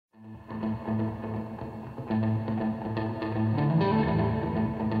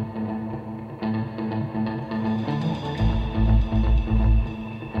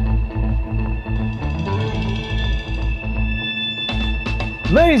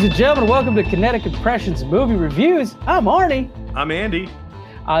Ladies and gentlemen, welcome to Kinetic Impressions Movie Reviews. I'm Arnie. I'm Andy.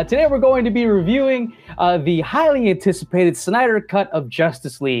 Today we're going to be reviewing the highly anticipated Snyder Cut of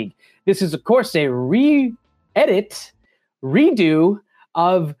Justice League. This is, of course, a redo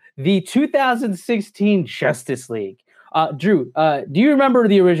of the 2016 Justice League. Drew, do you remember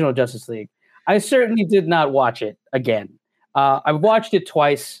the original Justice League? I certainly did not watch it again. I've watched it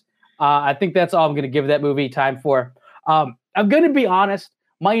twice. I think that's all I'm going to give that movie time for. I'm going to be honest.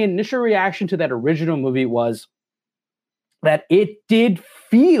 My initial reaction to that original movie was that it did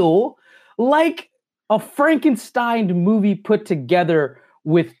feel like a Frankenstein movie put together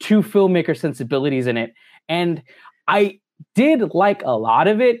with two filmmaker sensibilities in it. And I did like a lot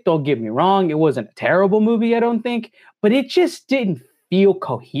of it. Don't get me wrong. It wasn't a terrible movie, I don't think, but it just didn't feel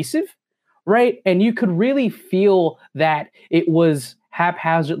cohesive, right? And you could really feel that it was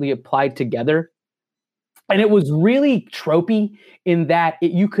haphazardly applied together. And it was really tropey in that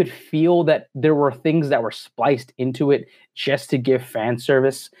you could feel that there were things that were spliced into it just to give fan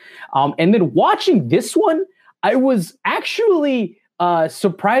service. And then watching this one, I was actually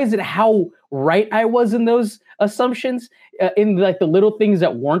surprised at how right I was in those assumptions, in like the little things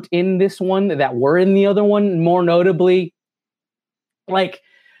that weren't in this one that were in the other one. More notably, like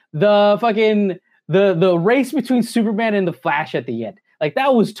the race between Superman and the Flash at the end. Like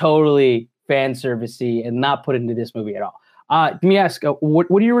that was totally fan servicey and not put into this movie at all. Let me ask, what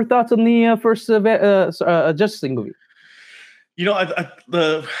are your thoughts on the first Justice League movie? You know,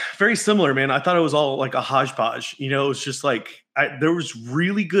 the very similar, man. I thought it was all like a hodgepodge. You know, it's just like there was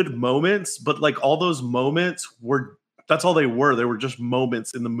really good moments, but like all those moments that's all they were. They were just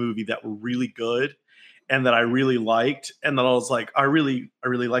moments in the movie that were really good and that I really liked. And then I was like, I really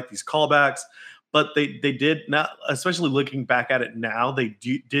like these callbacks. But they did not, especially looking back at it now, they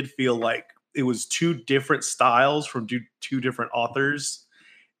did feel like it was two different styles from two different authors.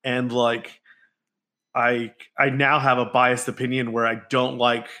 And like, I now have a biased opinion where I don't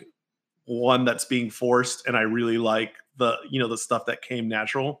like one that's being forced, and I really like the stuff that came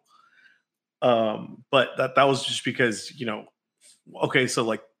natural. But that was just because, okay, so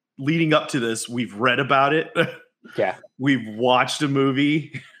like leading up to this, we've read about it. Yeah. We've watched a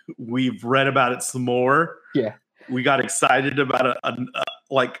movie. We've read about it some more. Yeah. We got excited about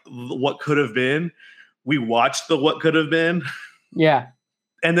like what could have been. We watched the what could have been. Yeah.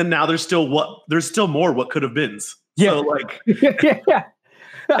 And then now there's still more what could have beens. Yeah. So like, yeah.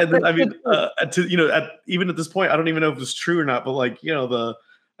 And then, I mean, even at this point, I don't even know if it's true or not, but like,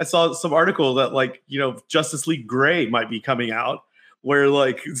 I saw some article that like, Justice League Gray might be coming out where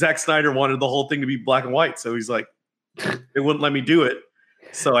like Zack Snyder wanted the whole thing to be black and white. So he's like, they wouldn't let me do it.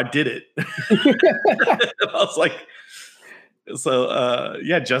 So I did it. I was like,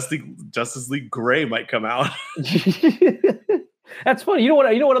 Justice League Gray might come out. That's funny. You know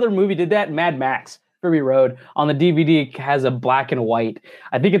what other movie did that? Mad Max Fury Road. On the DVD, it has a black and white.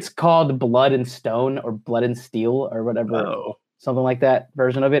 I think it's called Blood and Stone or Blood and Steel or whatever, something like that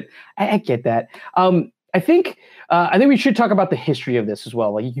version of it. I get that. I think we should talk about the history of this as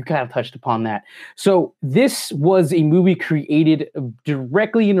well. Like you kind of touched upon that. So this was a movie created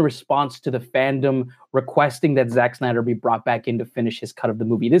directly in response to the fandom requesting that Zack Snyder be brought back in to finish his cut of the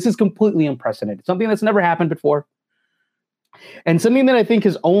movie. This is completely unprecedented. Something that's never happened before. And something that I think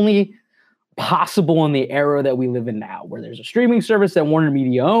is only possible in the era that we live in now, where there's a streaming service that Warner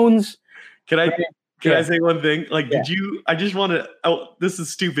Media owns. Can I say one thing? Like, this is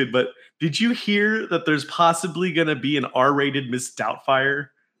stupid, but did you hear that there's possibly going to be an R-rated Miss Doubtfire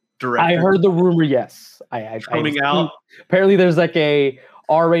director? I heard the rumor, yes. Coming out. Apparently there's like a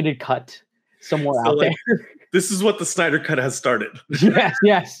R-rated cut somewhere out there. This is what the Snyder Cut has started.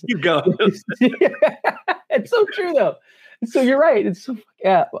 Yes. Keep going. It's so true, though. So you're right. It's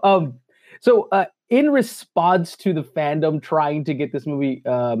so in response to the fandom trying to get this movie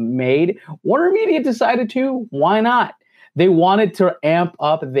made, Warner Media decided to. Why not? They wanted to amp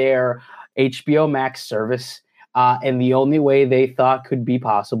up their HBO Max service, and the only way they thought could be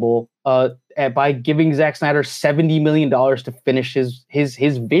possible by giving Zack Snyder $70 million to finish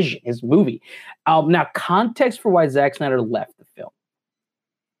his vision, his movie. Now, context for why Zack Snyder left the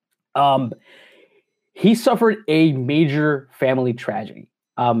film. He suffered a major family tragedy.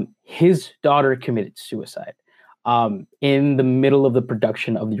 His daughter committed suicide in the middle of the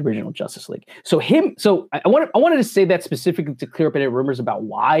production of the original Justice League. So I wanted to say that specifically to clear up any rumors about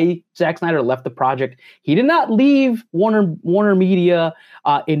why Zack Snyder left the project. He did not leave Warner Media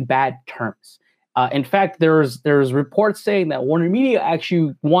in bad terms. In fact, there's reports saying that Warner Media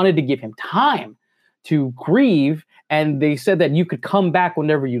actually wanted to give him time to grieve, and they said that you could come back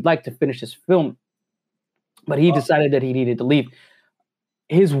whenever you'd like to finish this film. But he decided that he needed to leave.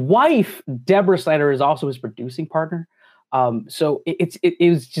 his wife, Deborah Snyder, is also his producing partner. So it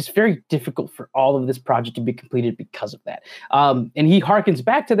was just very difficult for all of this project to be completed because of that. And he harkens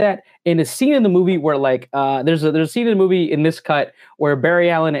back to that in a scene in the movie where like there's a scene in the movie in this cut where Barry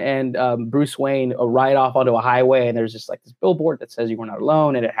Allen and Bruce Wayne ride off onto a highway, and there's just like this billboard that says "You Were Not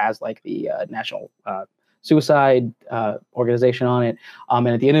Alone," and it has like the National Suicide Organization on it. And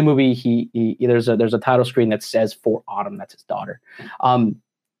at the end of the movie, there's a title screen that says "For Autumn." That's his daughter.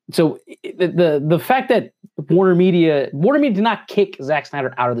 So the fact that Warner Media did not kick Zack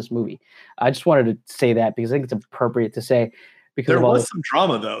Snyder out of this movie. I just wanted to say that because I think it's appropriate to say, because there was some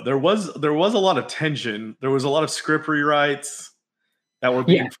drama though. There was a lot of tension. There was a lot of script rewrites that were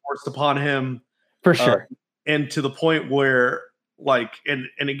being forced upon him, for sure, and to the point where like and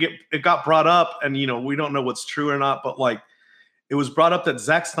it got brought up, and you know, we don't know what's true or not, but like it was brought up that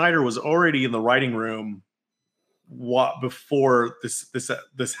Zack Snyder was already in the writing room before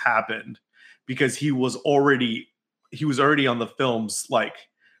this happened, because he was already on the film's like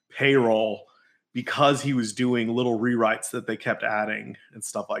payroll, because he was doing little rewrites that they kept adding and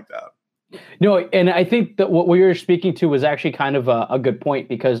stuff like that. No, and I think that what you're speaking to was actually kind of a good point,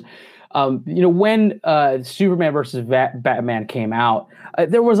 because you know, when Superman versus Batman came out,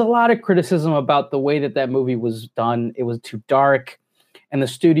 there was a lot of criticism about the way that movie was done. It was too dark. And the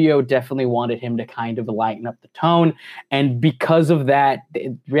studio definitely wanted him to kind of lighten up the tone. And because of that,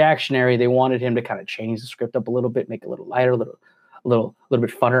 reactionary, they wanted him to kind of change the script up a little bit, make it a little lighter, a little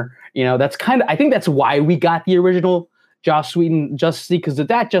bit funner. You know, that's kind of, I think that's why we got the original Joss Whedon Justice League, because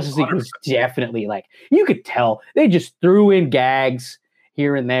that Justice League was definitely like, you could tell they just threw in gags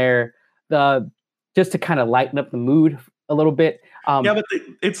here and there, just to kind of lighten up the mood a little bit. Yeah, but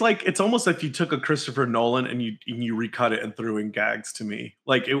it's almost like you took a Christopher Nolan and you recut it and threw in gags to me.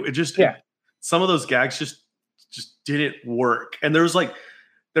 Like some of those gags just didn't work. And there's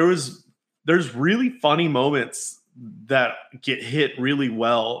really funny moments that get hit really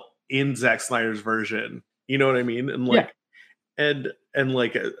well in Zack Snyder's version. You know what I mean? And like, and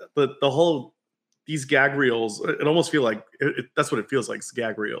like the whole, these gag reels, it almost feel like that's what it feels like. It's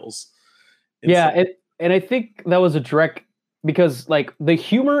gag reels. And I think that was a direct, because like the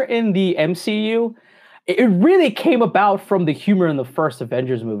humor in the MCU, it really came about from the humor in the first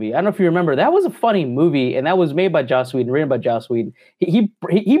Avengers movie. I don't know if you remember, that was a funny movie, and that was made by Joss Whedon, written by Joss Whedon. He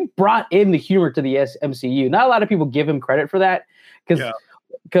brought in the humor to the MCU. Not a lot of people give him credit for that,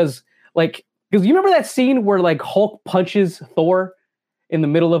 because you remember that scene where like Hulk punches Thor in the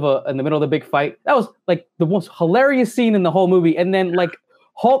middle of the big fight? That was like the most hilarious scene in the whole movie, and then like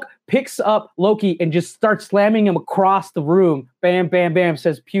Hulk picks up Loki and just starts slamming him across the room. Bam, bam, bam,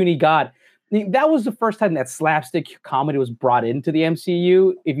 says puny God. That was the first time that slapstick comedy was brought into the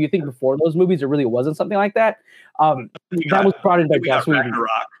MCU. If you think before those movies, it really wasn't something like that. That was brought in by Joss Whedon.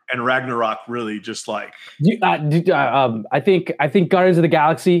 Ragnarok really just like... I think Guardians of the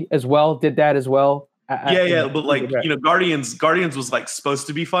Galaxy as well did that as well. But like, you know, Guardians was like supposed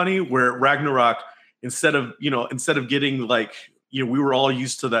to be funny, where Ragnarok, instead of getting like, you know, we were all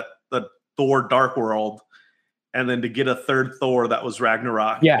used to the Thor Dark World, and then to get a third Thor that was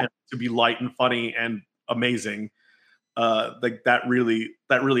Ragnarok, and to be light and funny and amazing, like that really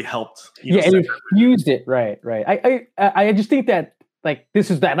helped. And it used it right. I just think that like this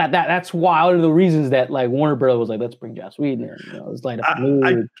is that's one of the reasons that like Warner Bros. Was like, let's bring Joss Whedon in. You know, it's like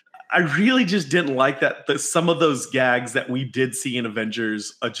I really just didn't like that some of those gags that we did see in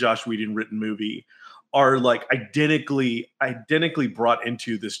Avengers, a Joss Whedon written movie, are like identically brought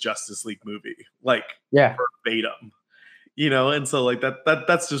into this Justice League movie, like verbatim, you know. And so like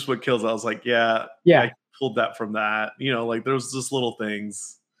that's just what kills it. I was like, I pulled that from that, you know, like there's just little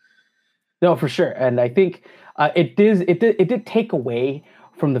things. No, for sure. And I think it did take away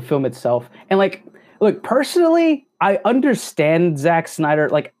from the film itself. And like, look, personally, I understand Zack Snyder.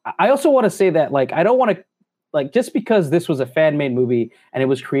 Like, I also want to say that like I don't want to, like, just because this was a fan-made movie and it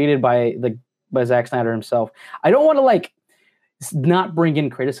was created by Zack Snyder himself, I don't want to like not bring in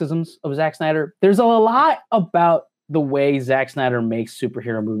criticisms of Zack Snyder. There's a lot about the way Zack Snyder makes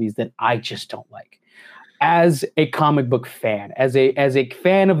superhero movies that I just don't like. As a comic book fan, as a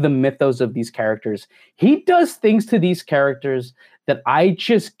fan of the mythos of these characters, he does things to these characters that I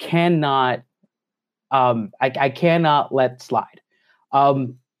just cannot, I cannot let slide.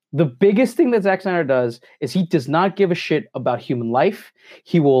 The biggest thing that Zack Snyder does is he does not give a shit about human life.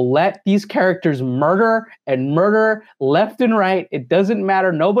 He will let these characters murder left and right. It doesn't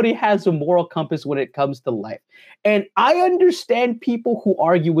matter. Nobody has a moral compass when it comes to life. And I understand people who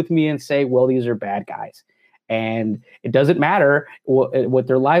argue with me and say, well, these are bad guys. And it doesn't matter what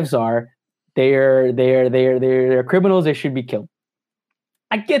their lives are. They're criminals. They should be killed.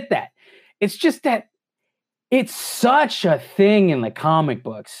 I get that. It's just that it's such a thing in the comic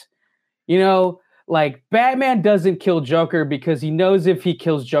books. You know, like Batman doesn't kill Joker because he knows if he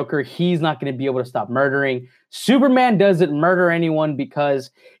kills Joker, he's not going to be able to stop murdering. Superman doesn't murder anyone because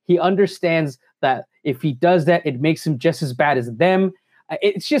he understands that if he does that, it makes him just as bad as them.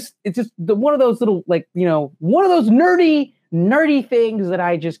 It's just one of those little, like, you know, one of those nerdy things that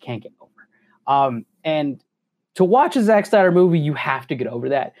I just can't get over. And to watch a Zack Snyder movie, you have to get over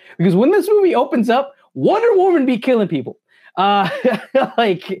that, because when this movie opens up, Wonder Woman be killing people.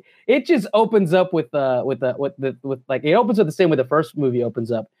 Like it just opens up with like it opens up the same way the first movie opens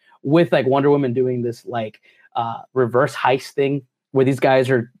up, with like Wonder Woman doing this like reverse heist thing where these guys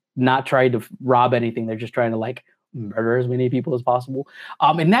are not trying to rob anything, they're just trying to like murder as many people as possible.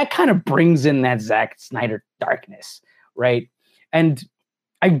 And that kind of brings in that Zack Snyder darkness, right? And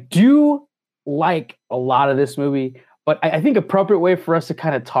I do like a lot of this movie, but I think appropriate way for us to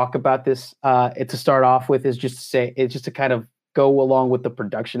kind of talk about this to start off with is just to kind of go along with the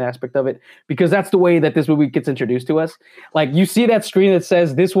production aspect of it, because that's the way that this movie gets introduced to us. Like you see that screen that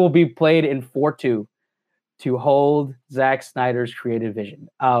says this will be played in 4:2 to hold Zack Snyder's creative vision.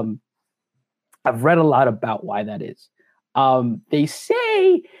 I've read a lot about why that is. They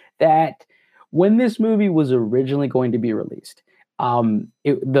say that when this movie was originally going to be released, the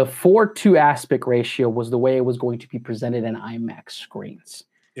 4:2 aspect ratio was the way it was going to be presented in IMAX screens.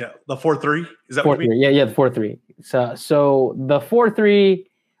 Yeah, the 4:3, is that 4:3? What you mean? Yeah, the 4:3. So the 4:3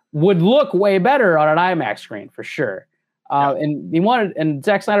 would look way better on an IMAX screen for sure. And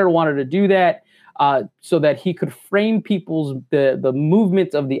Zack Snyder wanted to do that so that he could frame the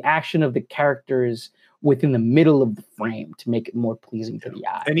movement of the action of the characters within the middle of the frame to make it more pleasing to the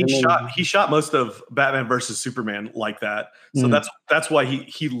eye. And he shot most of Batman versus Superman like that. So that's why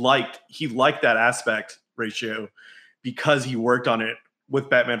he liked that aspect ratio, because he worked on it with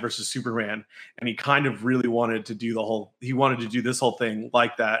Batman versus Superman, and he kind of really wanted to do this whole thing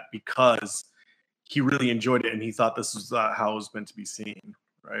like that because he really enjoyed it and he thought this was how it was meant to be seen,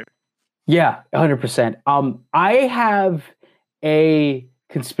 right? Yeah, 100%. I have a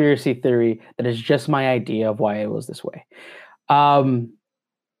conspiracy theory that is just my idea of why it was this way. I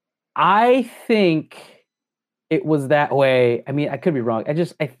think it was that way. I mean, I could be wrong.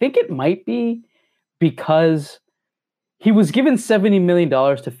 I think it might be because he was given $70 million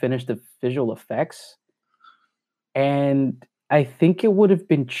to finish the visual effects. And I think it would have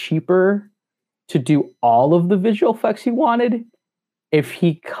been cheaper to do all of the visual effects he wanted if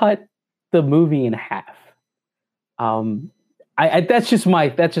he cut the movie in half. That's just my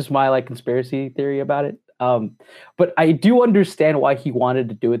like conspiracy theory about it. But I do understand why he wanted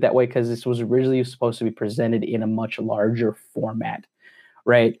to do it that way, because this was originally supposed to be presented in a much larger format,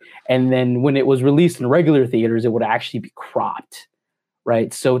 right? And then when it was released in regular theaters, it would actually be cropped,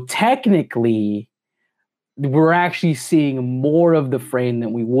 right? So technically, we're actually seeing more of the frame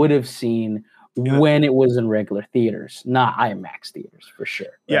than we would have seen when it was in regular theaters, not IMAX theaters, for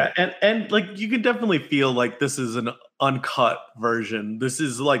sure. Right? Yeah, and like you can definitely feel like this is an uncut version. This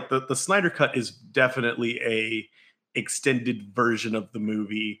is like the Snyder cut is definitely a extended version of the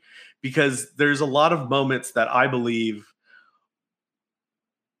movie, because there's a lot of moments that I believe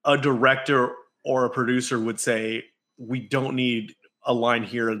a director or a producer would say, we don't need a line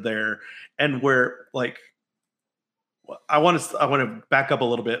here or there, and where like I want to back up a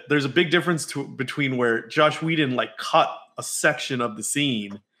little bit. There's a big difference between where Josh Whedon like cut a section of the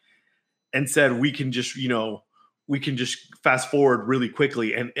scene and said we can just fast forward really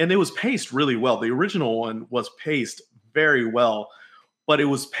quickly, and it was paced really well. The original one was paced very well, but it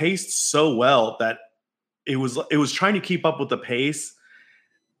was paced so well that it was trying to keep up with the pace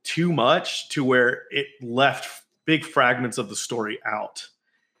too much to where it left big fragments of the story out.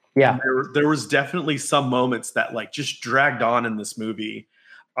 Yeah, there was definitely some moments that like just dragged on in this movie.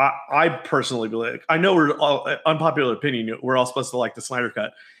 I personally believe, I know we're all unpopular opinion, we're all supposed to like the Snyder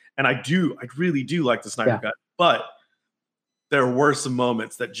cut, and I really do like the Snyder cut, but there were some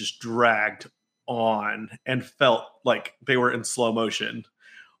moments that just dragged on and felt like they were in slow motion,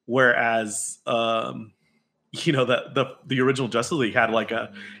 whereas the original Justice League had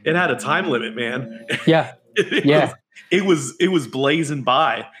it had a time limit, man. Yeah. It was blazing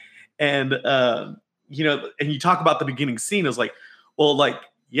by. And and you talk about the beginning scene, it was like, well, like,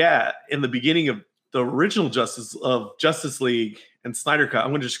 yeah, in the beginning of the original Justice League and Snyder Cut, I'm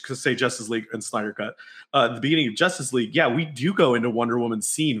going to just say Justice League and Snyder Cut. The beginning of Justice League, yeah, we do go into Wonder Woman's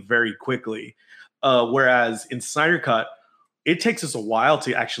scene very quickly. Whereas in Snyder Cut, it takes us a while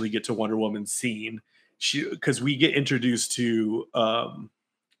to actually get to Wonder Woman's scene, because we get introduced to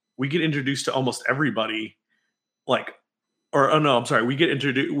almost everybody like or oh no, I'm sorry, we get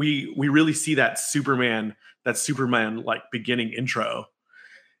introduced. We really see that Superman like beginning intro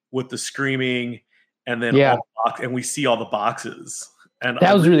with the screaming, and then Yeah, and we see all the boxes. And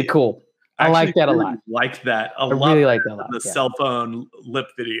that was really cool. I like that a lot. Like that a I lot. really like that a lot. The cell phone lip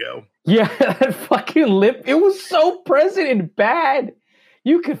video. Yeah, that fucking lip. It was so present and bad.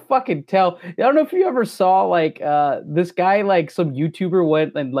 You could fucking tell. I don't know if you ever saw like this guy, like some YouTuber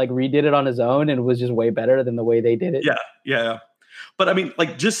went and like redid it on his own and it was just way better than the way they did it. Yeah. But I mean,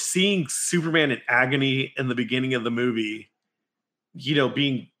 like just seeing Superman in agony in the beginning of the movie,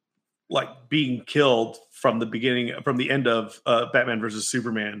 being killed from the end of Batman versus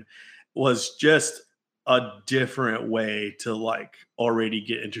Superman was just a different way to like already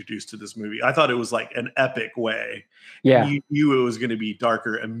get introduced to this movie. I thought it was like an epic way. Yeah. And you knew it was going to be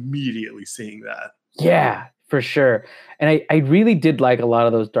darker immediately seeing that. Yeah, for sure. And I really did like a lot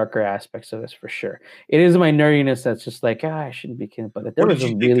of those darker aspects of this for sure. It is my nerdiness that's just like, I shouldn't be kidding, but there was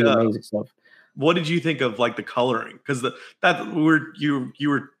some really amazing stuff. What did you think of like the coloring? Because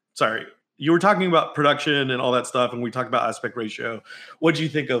you were talking about production and all that stuff, and we talked about aspect ratio. What do you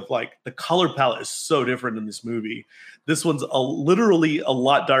think of like the color palette is so different in this movie? This one's literally a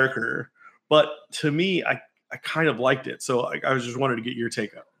lot darker, but to me, I kind of liked it. So I was just wanted to get your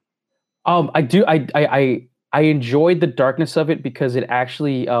take on it. I do. I enjoyed the darkness of it because it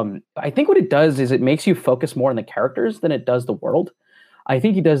actually, I think what it does is it makes you focus more on the characters than it does the world. I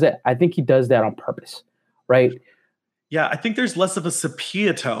think he does that. I think he does that on purpose, right? Yeah, I think there's less of a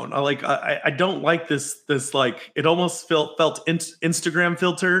sepia tone. I don't like this like it almost felt Instagram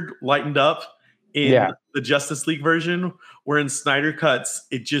filtered, lightened up in the Justice League version, where in Snyder Cuts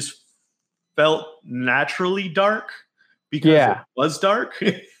it just felt naturally dark because it was dark.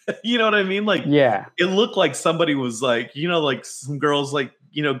 You know what I mean? Like, it looked like somebody was like, like some girls like,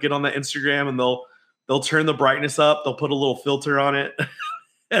 get on that Instagram and they'll turn the brightness up, they'll put a little filter on it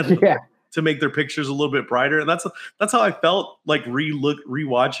to make their pictures a little bit brighter. And that's how I felt like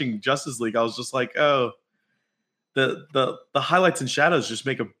rewatching Justice League. I was just like, oh, the highlights and shadows just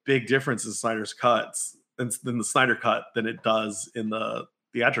make a big difference in Snyder's cuts than the Snyder cut than it does in the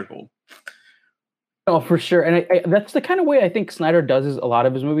theatrical. Oh, for sure, and I that's the kind of way I think Snyder does a lot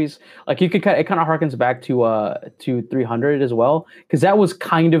of his movies. Like it kind of harkens back to 300 as well, because that was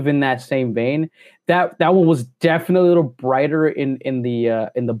kind of in that same vein. That one was definitely a little brighter in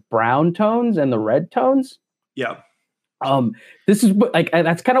the brown tones and the red tones. Yeah. This is like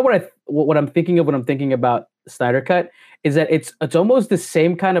that's kind of what I'm thinking of when I'm thinking about Snyder Cut, is that it's almost the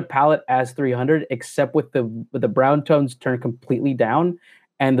same kind of palette as 300, except with the brown tones turned completely down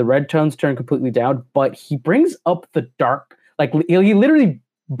and the red tones turn completely down, but he brings up the dark, like he literally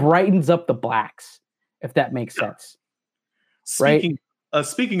brightens up the blacks, if that makes sense. Speaking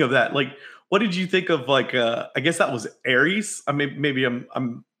of that, like, what did you think of like? I guess that was Ares. I mean, maybe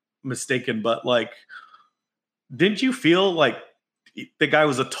I'm mistaken, but like, didn't you feel like the guy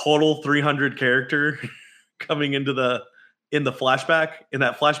was a total 300 character coming into in that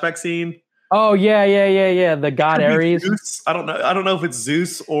flashback scene? Oh yeah. The god Ares. Zeus. I don't know if it's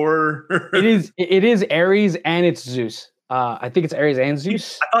Zeus or it is Ares and it's Zeus. I think it's Ares and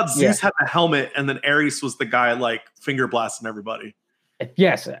Zeus. I thought Zeus had the helmet, and then Ares was the guy like finger blasting everybody.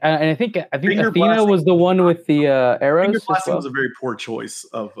 Yes, and I think Athena was the one with the arrows. Finger blasting was a very poor choice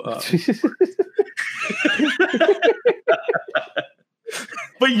of.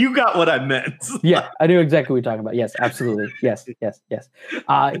 But you got what I meant. Yeah, I knew exactly what you're talking about. Yes, absolutely. Yes.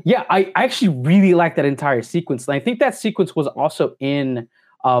 I actually really like that entire sequence. And I think that sequence was also in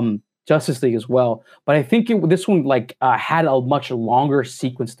Justice League as well. But I think this one like had a much longer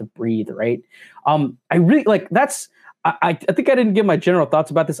sequence to breathe, right? I really like that's. I think I didn't give my general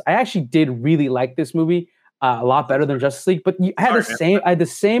thoughts about this. I actually did really like this movie a lot better than Justice League. But I had the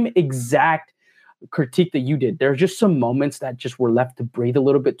same exact critique that you did. There are just some moments that just were left to breathe a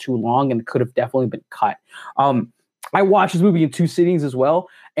little bit too long and could have definitely been cut. I watched this movie in 2 sittings as well,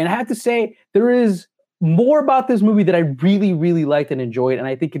 and I have to say there is more about this movie that I really, really liked and enjoyed, and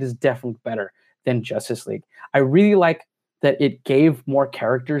I think it is definitely better than Justice League. I really like that it gave more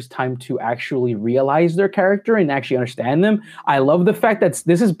characters time to actually realize their character and actually understand them. I love the fact that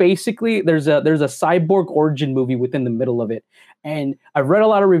this is basically there's a cyborg origin movie within the middle of it. And I've read a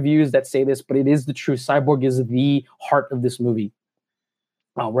lot of reviews that say this, but it is the truth. Cyborg is the heart of this movie.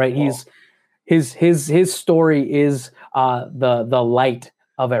 Right? Wow. His story is the light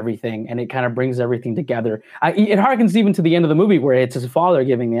of everything, and it kind of brings everything together. It harkens even to the end of the movie where it's his father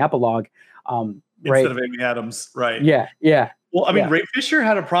giving the epilogue. Instead of Amy Adams, right? Yeah. Well, I mean, Ray Fisher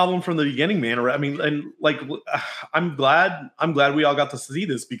had a problem from the beginning, man. I mean, and like, I'm glad we all got to see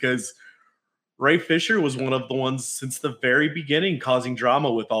this because Ray Fisher was one of the ones since the very beginning causing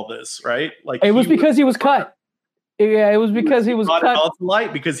drama with all this, right? Like it was because he was cut. Yeah, it was because he was cut. It all to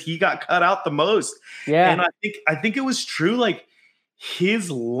light because he got cut out the most. Yeah, and I think it was true. Like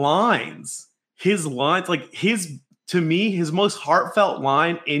his lines, like to me, his most heartfelt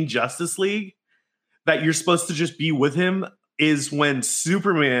line in Justice League that you're supposed to just be with him is when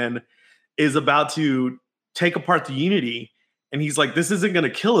Superman is about to take apart the Unity. And he's like, this isn't going to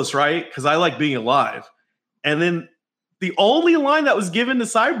kill us, right? Because I like being alive. And then the only line that was given to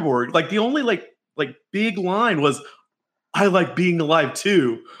Cyborg, like the only like big line was, I like being alive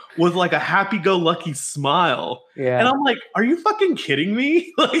too, with like a happy-go-lucky smile. yeah. And I'm like, are you fucking kidding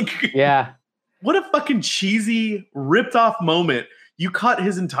me? Like, yeah. What a fucking cheesy, ripped off moment. You cut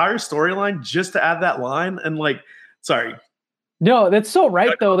his entire storyline just to add that line. And like, sorry. No, that's so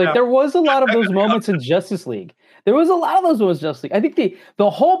right though. Like there was a lot of those moments in Justice League. There was a lot of those moments in Justice League. I think the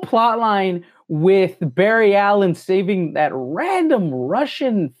whole plot line with Barry Allen saving that random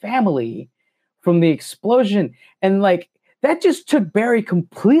Russian family from the explosion, and like that just took Barry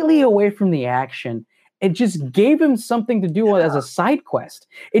completely away from the action. It just gave him something to do as a side quest.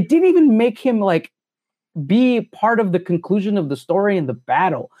 It didn't even make him like be part of the conclusion of the story and the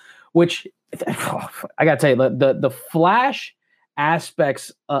battle, which I gotta tell you, the Flash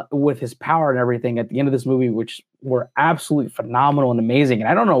aspects with his power and everything at the end of this movie, which were absolutely phenomenal and amazing. And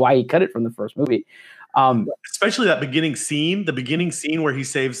I don't know why he cut it from the first movie. Especially that beginning scene where he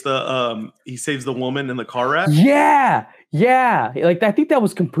saves the woman in the car wreck. Yeah. Like I think that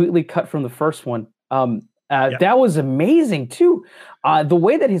was completely cut from the first one. That was amazing too. The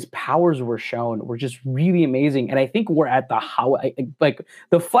way that his powers were shown were just really amazing. And I think we're at like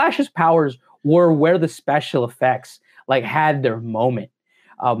the Flash's powers were where the special effects like had their moment.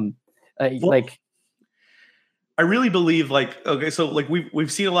 Like I really believe like, okay, so like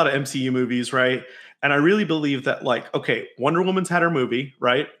we've seen a lot of MCU movies, right? And I really believe that like, okay, Wonder Woman's had her movie,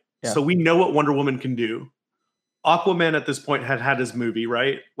 right? Yeah. So we know what Wonder Woman can do. Aquaman at this point had his movie,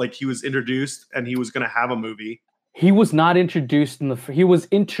 right? Like he was introduced and he was going to have a movie. He was not introduced he was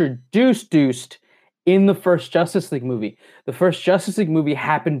introduced in the first Justice League movie. The first Justice League movie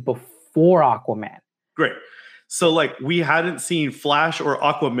happened before Aquaman. Great. So like we hadn't seen Flash or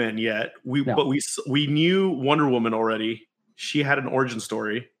Aquaman yet. But we knew Wonder Woman already. She had an origin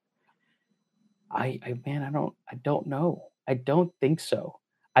story. I don't know. I don't think so.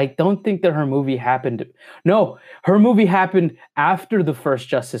 I don't think that her movie happened. No, her movie happened after the first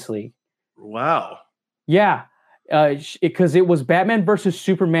Justice League. Wow. Yeah. Because it was Batman versus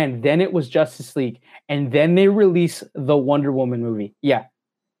Superman, then it was Justice League, and then they released the Wonder Woman movie. Yeah.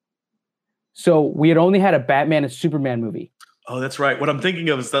 So we had only had a Batman and Superman movie. Oh, that's right. What I'm thinking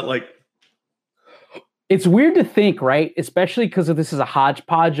of is that like it's weird to think, right? Especially because this is a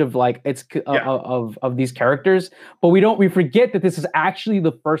hodgepodge of like of these characters, but we forget that this is actually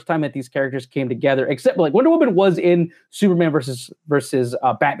the first time that these characters came together. Except like Wonder Woman was in Superman versus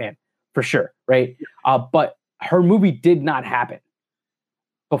Batman for sure, right? Yeah. But her movie did not happen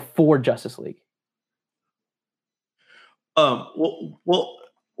before Justice League. Well,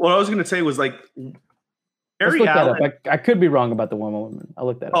 what I was going to say was like Barry Allen. I could be wrong about the Wonder Woman. I'll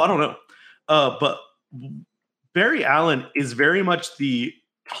look that up. Oh, I don't know. But Barry Allen is very much the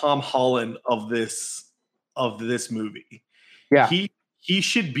Tom Holland of this movie. Yeah. He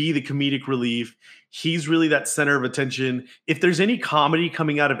should be the comedic relief. He's really that center of attention. If there's any comedy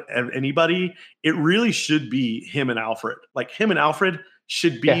coming out of anybody, it really should be him and Alfred. Like him and Alfred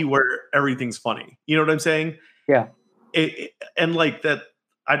should be where everything's funny. You know what I'm saying? Yeah. And like that,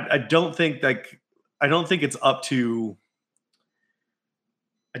 I don't think it's up to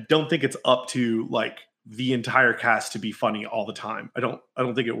like the entire cast to be funny all the time. I don't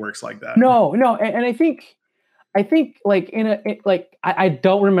think it works like that. No. And I think like I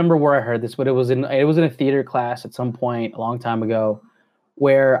don't remember where I heard this, but it was in a theater class at some point a long time ago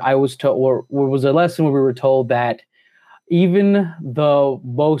where I was told, or was a lesson where we were told that even the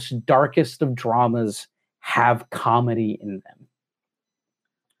most darkest of dramas have comedy in them.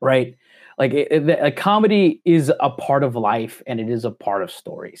 Right? Like a comedy is a part of life and it is a part of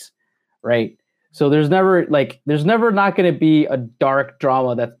stories, right? So there's never not going to be a dark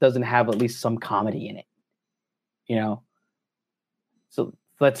drama that doesn't have at least some comedy in it, you know? So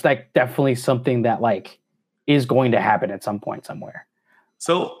that's like definitely something that like is going to happen at some point somewhere.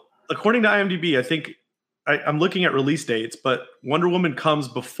 So according to IMDb, I think I'm looking at release dates, but Wonder Woman comes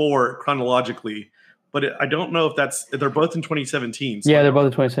before chronologically, but I don't know if they're both in 2017. So yeah, they're both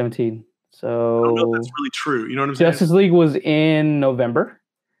in 2017. So I don't know if that's really true. You know what I'm saying? Justice League was in November.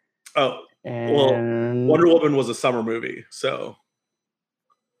 Oh, and Wonder Woman was a summer movie. So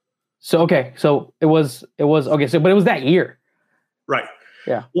So okay, so it was okay. So but it was that year. Right.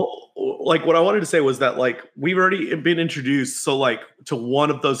 Yeah. Well, like what I wanted to say was that like we've already been introduced so like to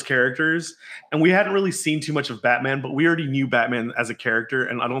one of those characters, and we hadn't really seen too much of Batman, but we already knew Batman as a character,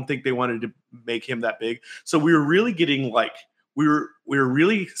 and I don't think they wanted to make him that big. So we were really getting like we were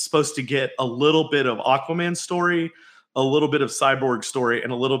really supposed to get a little bit of Aquaman's story, a little bit of Cyborg story,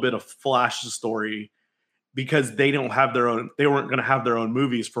 and a little bit of Flash's story because they don't have their own, they weren't going to have their own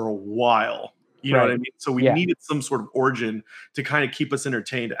movies for a while. You know what I mean? So we needed some sort of origin to kind of keep us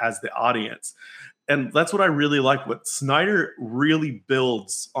entertained as the audience. And that's what I really like. What Snyder really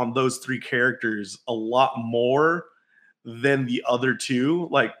builds on those three characters a lot more than the other two.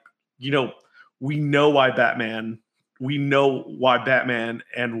 Like, you know, we know why Batman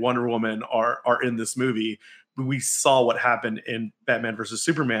and Wonder Woman are in this movie. We saw what happened in Batman versus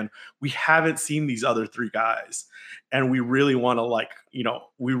Superman. We haven't seen these other three guys. And we really want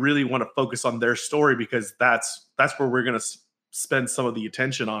to focus on their story because that's where we're going to spend some of the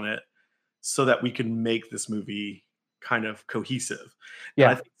attention on it so that we can make this movie kind of cohesive. Yeah.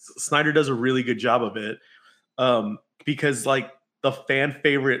 And I think Snyder does a really good job of it because like the fan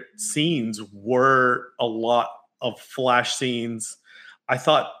favorite scenes were a lot of Flash scenes. I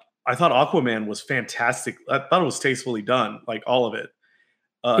thought Aquaman was fantastic. I thought it was tastefully done, like all of it.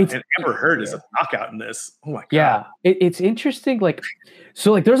 And Amber Heard is a knockout in this. Oh my god! Yeah, it's interesting. Like,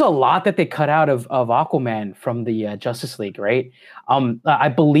 so like, there's a lot that they cut out of Aquaman from the Justice League, right? I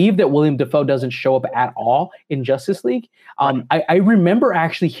believe that William Dafoe doesn't show up at all in Justice League. I remember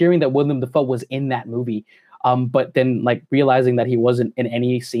actually hearing that William Dafoe was in that movie, but then like realizing that he wasn't in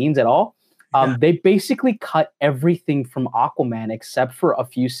any scenes at all. They basically cut everything from Aquaman except for a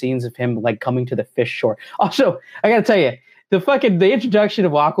few scenes of him like coming to the fish shore. Also, I gotta tell you, the introduction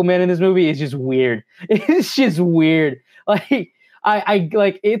of Aquaman in this movie is just weird. It's just weird. Like I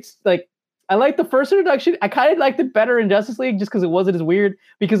like it's like I like the first introduction. I kind of liked it better in Justice League just because it wasn't as weird.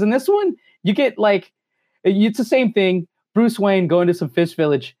 Because in this one, you get like it's the same thing. Bruce Wayne going to some fish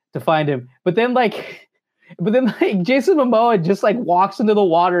village to find him, but then like Jason Momoa just like walks into the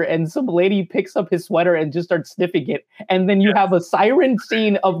water and some lady picks up his sweater and just starts sniffing it. And then you have a siren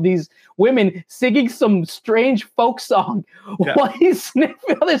scene of these women singing some strange folk song while he's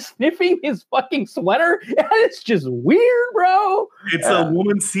sniffing his fucking sweater. And it's just weird, bro. It's a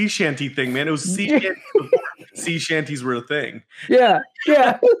woman sea shanty thing, man. It was sea shanties before sea shanties were a thing. Yeah.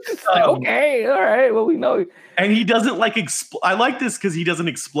 Like, okay, all right. Well, we know. And he doesn't like I like this because he doesn't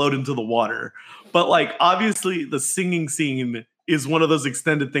explode into the water. But like obviously the singing scene is one of those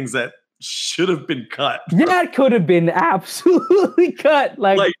extended things that should have been cut. That could have been absolutely cut.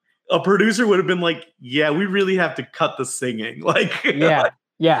 Like a producer would have been like, yeah, we really have to cut the singing. Like yeah.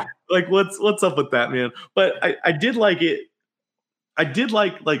 Like what's up with that, man? But I did like it. I did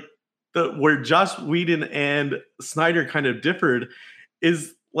like where Joss Whedon and Snyder kind of differed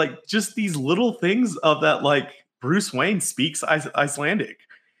is like just these little things of that, like Bruce Wayne speaks Icelandic.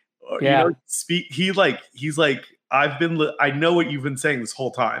 Yeah. He's like, I know what you've been saying this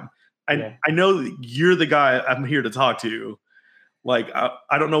whole time. I know you're the guy I'm here to talk to. Like,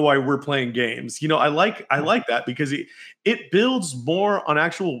 I don't know why we're playing games. You know, I like that because it builds more on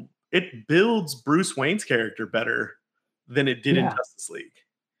it builds Bruce Wayne's character better than it did in Justice League.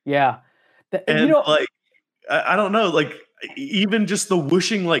 Yeah. And like, I don't know, like even just the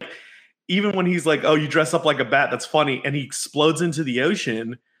whooshing, like even when he's like, oh, you dress up like a bat, that's funny. And he explodes into the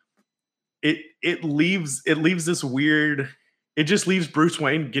ocean. It leaves this weird, it just leaves Bruce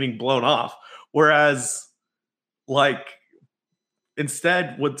Wayne getting blown off. Whereas like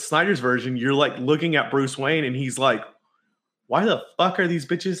instead with Snyder's version, you're like looking at Bruce Wayne and he's like, why the fuck are these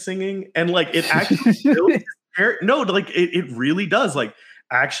bitches singing? And like it actually it really does like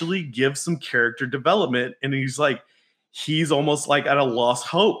actually give some character development. And he's almost like at a lost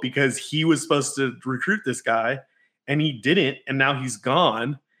hope because he was supposed to recruit this guy and he didn't, and now he's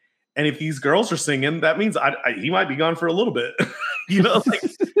gone. And if these girls are singing, that means he might be gone for a little bit, you know, like,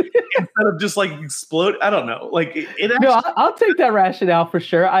 instead of just like explode. I don't know. Like it actually, no, I'll take that rationale for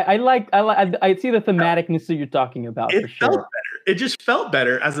sure. I see the thematicness that you're talking about. It for sure. felt better. It just felt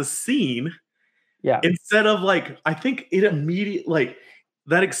better as a scene. Yeah. Instead of like, I think it immediately like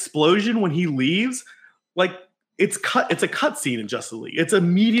that explosion when he leaves, like it's a cut scene in Justice League. It's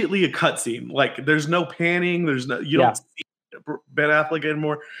immediately a cut scene. Like there's no panning. There's no, you don't see Ben Affleck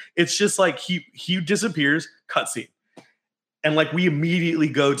anymore. It's just like he disappears, cutscene, and like we immediately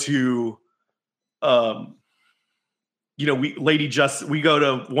go to, we go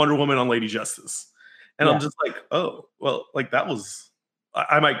to Wonder Woman on Lady Justice, and I'm just like, oh well, like that was,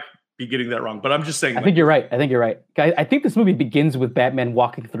 I might be getting that wrong, but I'm just saying. I think you're right. I think this movie begins with Batman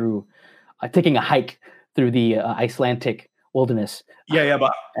walking through, taking a hike through the Icelandic wilderness. Yeah,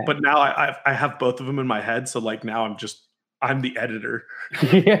 but now I have both of them in my head, so like now I'm the editor.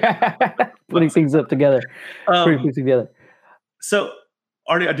 Putting things up together. So,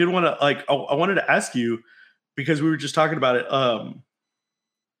 Artie, I did want to I wanted to ask you, because we were just talking about it.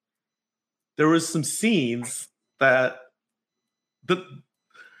 There was some scenes that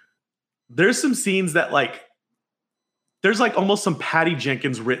there's some scenes that like there's like almost some Patty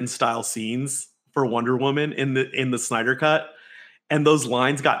Jenkins written style scenes for Wonder Woman in the Snyder cut, and those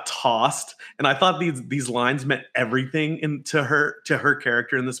lines got tossed, and I thought these lines meant everything to her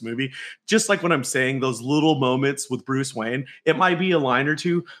character in this movie. Just like when I'm saying those little moments with Bruce Wayne, it might be a line or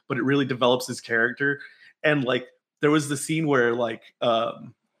two, but it really develops his character. And like there was the scene where like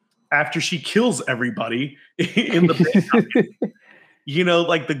after she kills everybody in the you know,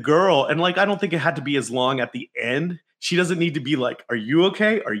 like the girl, and like I don't think it had to be as long at the end. She doesn't need to be like, "Are you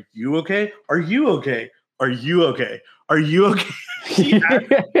okay? Are you okay? Are you okay? Are you okay? Are you okay?" She asked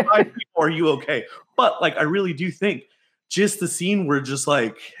 5 people, "Are you okay?" But like I really do think just the scene where just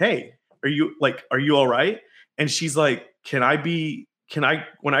like, "Hey, are you all right?" And she's like, when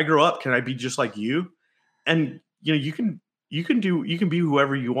I grow up, can I be just like you? And you know, you can be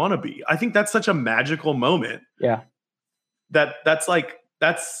whoever you want to be. I think that's such a magical moment. Yeah. That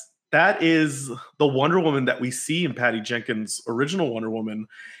is the Wonder Woman that we see in Patty Jenkins' original Wonder Woman.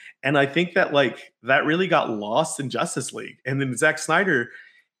 And I think that like that really got lost in Justice League. And then Zack Snyder,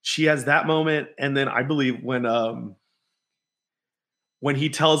 she has that moment. And then I believe when he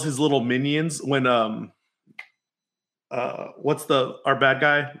tells his little minions, when what's our bad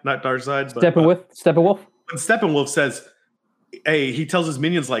guy? Not Darkseid, but Steppenwolf. When Steppenwolf says, hey, he tells his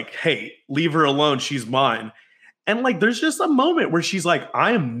minions like, "Hey, leave her alone, she's mine." And like there's just a moment where she's like,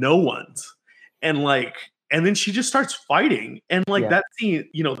 "I am no one's." And like, and then she just starts fighting. And like that scene,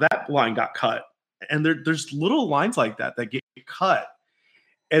 you know, that line got cut. And there's little lines like that get cut.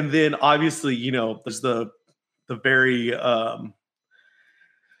 And then obviously, you know, there's the very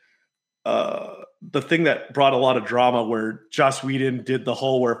the thing that brought a lot of drama where Joss Whedon did the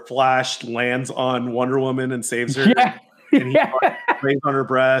whole where Flash lands on Wonder Woman and saves her. Yeah. And he lays on her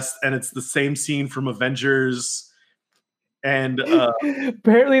breast, and it's the same scene from Avengers. And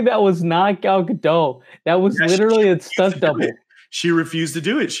apparently that was not Gal Gadot. That was literally a stunt double. She refused to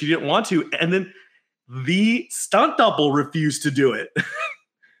do it. She didn't want to. And then the stunt double refused to do it.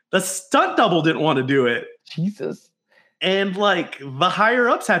 The stunt double didn't want to do it. Jesus. And like the higher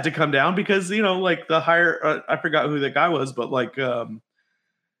ups had to come down because, you know, like the higher, I forgot who that guy was, but like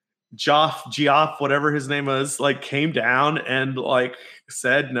Geoff, whatever his name was, like came down and like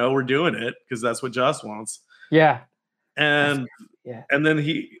said, "No, we're doing it," because that's what Joss wants. Yeah. And and then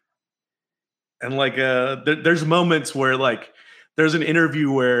there's moments where like there's an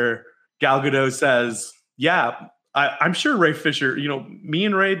interview where Gal Gadot says, "Yeah, I'm sure Ray Fisher, you know, me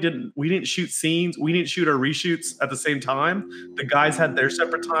and Ray we didn't shoot scenes, we didn't shoot our reshoots at the same time. The guys had their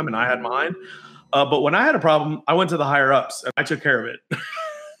separate time and I had mine. But when I had a problem, I went to the higher ups and I took care of it."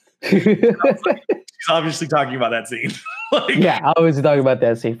 Like, she's obviously talking about that scene. Like, yeah, I was talking about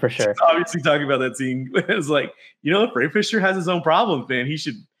that scene for sure. Obviously talking about that scene. It's like, you know, if Ray Fisher has his own problems, man, he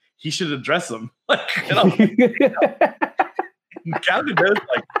should address them. Like, you know, Gal Gadot's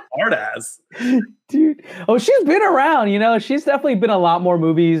like hard ass, dude. Oh, she's been around. You know, she's definitely been a lot more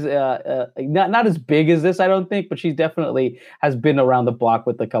movies. Not as big as this, I don't think, but she definitely has been around the block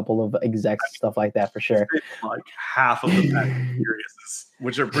with a couple of execs and stuff like that for sure. Like half of the Fast and Furiouses,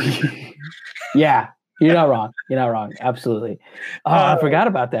 which are pretty good. Yeah. You're not wrong. Absolutely. I forgot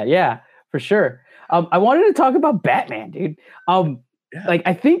about that. Yeah, for sure. I wanted to talk about Batman, dude. Like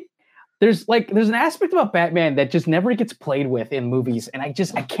I think there's an aspect about Batman that just never gets played with in movies, and I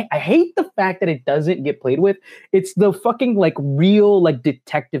hate the fact that it doesn't get played with. It's the fucking like real like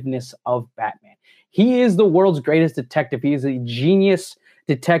detectiveness of Batman. He is the world's greatest detective. He is a genius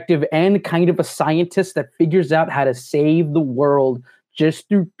detective and kind of a scientist that figures out how to save the world just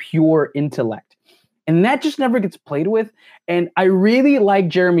through pure intellect. And that just never gets played with. And I really like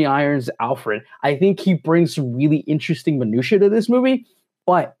Jeremy Irons' Alfred. I think he brings some really interesting minutiae to this movie.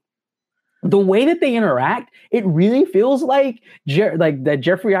 But the way that they interact, it really feels like that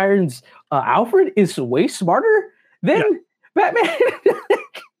Jeffrey Irons' Alfred is way smarter than Batman.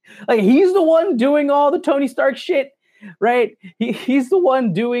 Like he's the one doing all the Tony Stark shit, right? He's the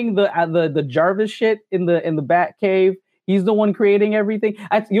one doing the Jarvis shit in the Bat Cave. He's the one creating everything.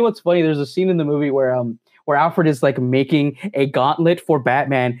 You know what's funny? There's a scene in the movie where where Alfred is like making a gauntlet for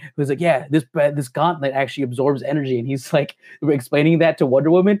Batman, who's like, yeah, this gauntlet actually absorbs energy, and he's like explaining that to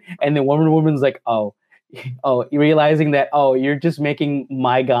Wonder Woman, and then Wonder Woman's like, oh, realizing that, oh, you're just making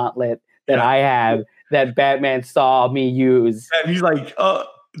my gauntlet that I have that Batman saw me use. And he's like,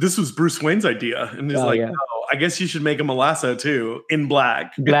 this was Bruce Wayne's idea. And he's oh, I guess you should make him a lasso too, in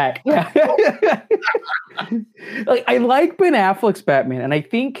black. Black. Yeah. Like, I like Ben Affleck's Batman, and I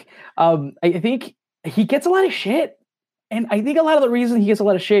think he gets a lot of shit. And I think a lot of the reason he gets a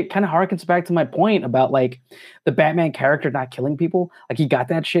lot of shit kind of harkens back to my point about like the Batman character not killing people. Like, he got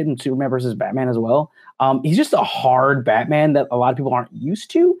that shit in Superman versus Batman as well. He's just a hard Batman that a lot of people aren't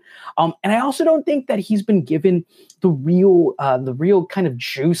used to. And I also don't think that he's been given the real kind of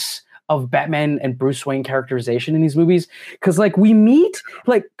juice of Batman and Bruce Wayne characterization in these movies. Cause like we meet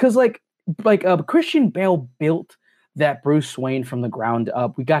Christian Bale built that Bruce Wayne from the ground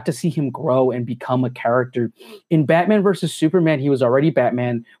up. We got to see him grow and become a character. In Batman versus Superman, he was already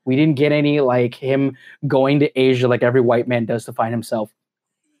Batman. We didn't get any like him going to Asia like every white man does to find himself.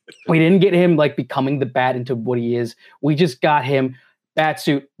 We didn't get him like becoming the Bat into what he is. We just got him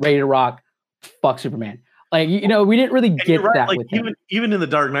Batsuit, ready to rock, fuck Superman. Like, we didn't really get that like, with even in the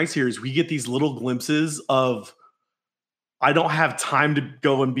Dark Knight series, we get these little glimpses of, I don't have time to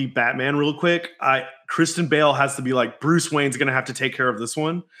go and be Batman real quick. Christian Bale has to be like, Bruce Wayne's going to have to take care of this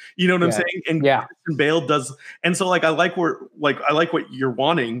one. You know what I'm saying? And Christian Bale does. And so like, I like what you're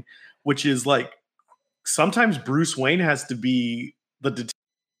wanting, which is like, sometimes Bruce Wayne has to be the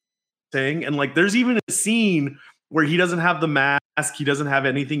thing. And like, there's even a scene where he doesn't have the mask. He doesn't have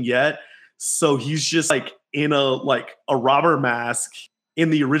anything yet. So he's just like in a robber mask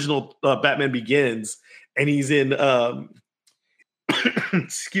in the original Batman Begins. And he's in,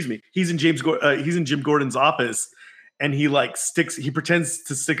 excuse me. He's in Jim Gordon's office, and he pretends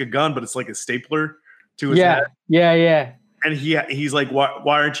to stick a gun, but it's like a stapler to his head. Yeah. And he's like, why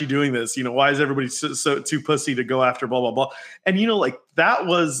aren't you doing this? Why is everybody so too pussy to go after blah blah blah? And like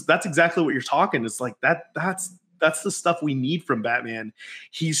that's exactly what you're talking. It's like that's the stuff we need from Batman.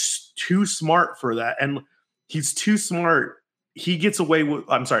 He's too smart for that, and he's too smart. He gets away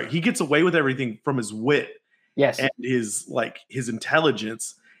with everything from his wit. Yes. And his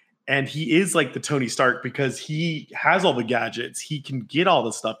intelligence. And he is like the Tony Stark because he has all the gadgets. He can get all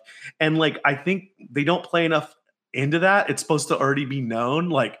the stuff. And like, I think they don't play enough into that. It's supposed to already be known.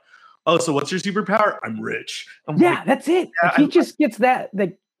 Like, oh, so what's your superpower? I'm rich. That's it. Yeah, like, he just gets that.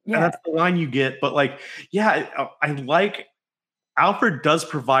 Like, yeah, and that's the line you get. But like, yeah, I like Alfred does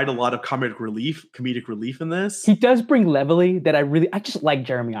provide a lot of comedic relief in this. He does bring levity that I just like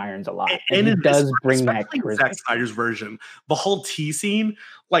Jeremy Irons a lot. And he does bring that Zack Snyder's version. The whole tea scene,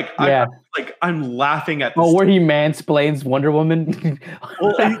 I'm laughing at this. Oh, where he mansplains Wonder Woman.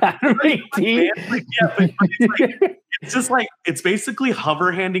 Well, it's just like it's basically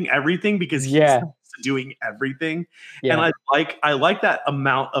hover handing everything because he's doing everything. Yeah. And I like that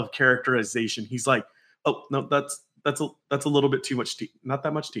amount of characterization. He's like, oh no, that's a little bit too much tea. Not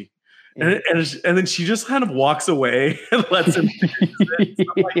that much tea. Yeah. And then she just kind of walks away and lets him.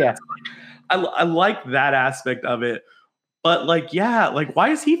 I like that aspect of it. But why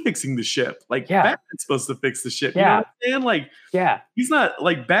is he fixing the ship? Batman's supposed to fix the ship. You know what I'm saying? He's not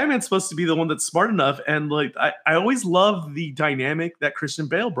Batman's supposed to be the one that's smart enough. And I always love the dynamic that Christian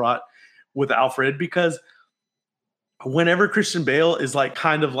Bale brought with Alfred, because whenever Christian Bale is I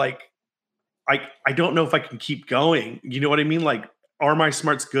don't know if I can keep going. You know what I mean? Are my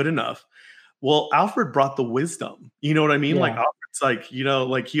smarts good enough? Well, Alfred brought the wisdom. You know what I mean? Yeah.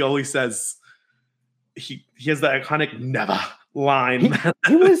 Alfred's he always says, he has the iconic never line.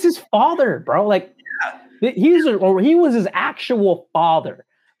 He was his father, bro. He was his actual father.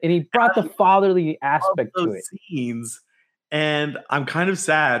 And he brought the fatherly aspect to it. Scenes. And I'm kind of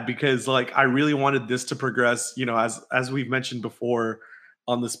sad because I really wanted this to progress, as we've mentioned before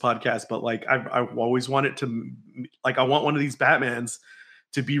on this podcast, but I've always wanted to, I want one of these Batmans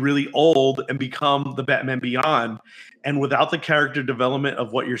to be really old and become the Batman Beyond. And without the character development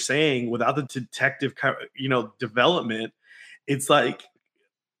of what you're saying, without the detective, development, it's we're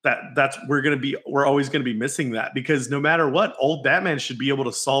always going to be missing that, because no matter what, old Batman should be able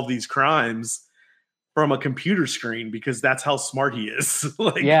to solve these crimes from a computer screen, because that's how smart he is.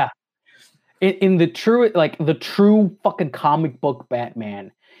 In the true fucking comic book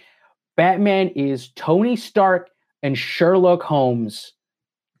Batman is Tony Stark and Sherlock Holmes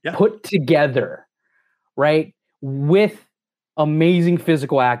put together, right? With amazing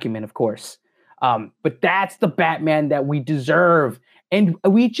physical acumen, of course. But that's the Batman that we deserve. And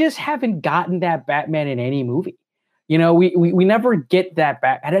we just haven't gotten that Batman in any movie. You know, we never get that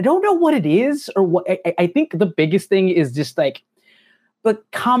back, and I don't know what it is or what. I think the biggest thing is just like the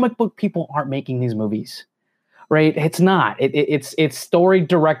comic book people aren't making these movies, right? It's not. It's story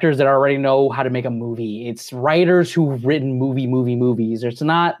directors that already know how to make a movie. It's writers who've written movies. It's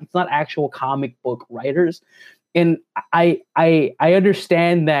not actual comic book writers, and I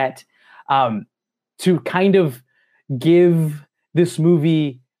understand that to kind of give this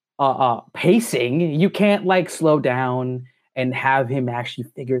movie pacing, you can't like slow down and have him actually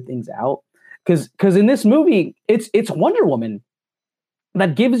figure things out. Because in this movie, it's Wonder Woman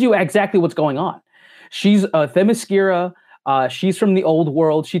that gives you exactly what's going on. She's Themyscira. She's from the old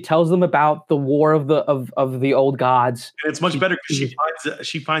world. She tells them about the war of the old gods. And it's much better because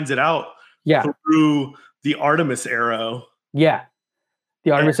she finds it out through the Artemis arrow. Yeah, the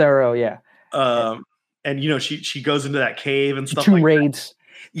Artemis arrow. Yeah. And you know she goes into that cave and stuff. Tomb raids.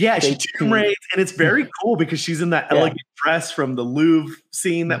 Yeah, she tomb raids, and it's very cool because she's in that elegant dress from the Louvre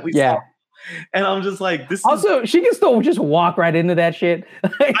scene that we saw. And I'm just like, this. Also, she can still just walk right into that shit.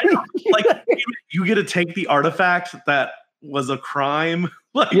 I know, like you get to take the artifact that was a crime.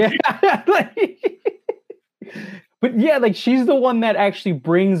 Like, but yeah, like she's the one that actually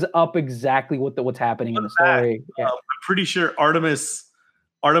brings up exactly what's happening in the story. I'm pretty sure Artemis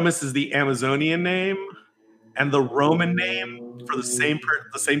is the Amazonian name, and the Roman name for the same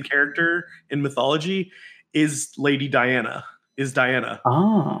character in mythology is Lady Diana.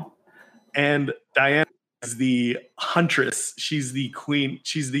 Oh. And Diana is the huntress. She's the queen.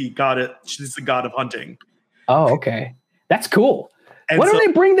 She's the god of hunting. Oh, okay. That's cool. And why don't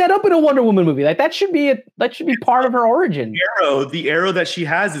they bring that up in a Wonder Woman movie? Like that should be part of her origin. The arrow that she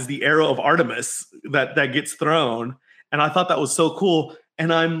has is the arrow of Artemis that gets thrown. And I thought that was so cool.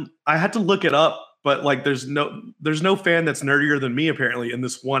 And I had to look it up, but like there's no fan that's nerdier than me apparently in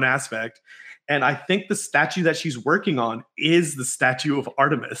this one aspect. And I think the statue that she's working on is the statue of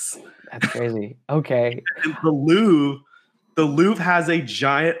Artemis. That's crazy. Okay. And the Louvre has a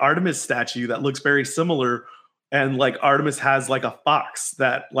giant Artemis statue that looks very similar. And like Artemis has like a fox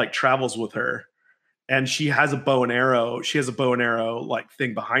that like travels with her. And she has a bow and arrow. She has a bow and arrow like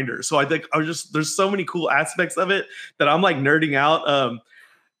thing behind her. So I think there's so many cool aspects of it that I'm like nerding out.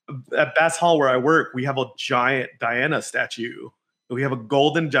 At Bass Hall where I work, we have a giant Diana statue. We have a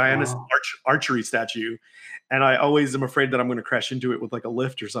golden Diana archery statue. And I always am afraid that I'm going to crash into it with like a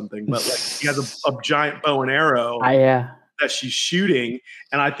lift or something. But like she has a giant bow and arrow that she's shooting.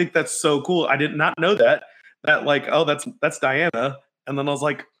 And I think that's so cool. I did not know that like, oh, that's Diana. And then I was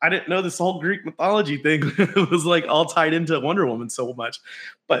like, I didn't know this whole Greek mythology thing was like all tied into Wonder Woman so much.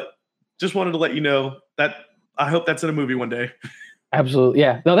 But just wanted to let you know that I hope that's in a movie one day. Absolutely.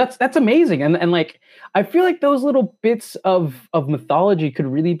 Yeah. No, that's amazing. And like, I feel like those little bits of mythology could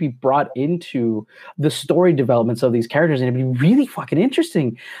really be brought into the story developments of these characters and it'd be really fucking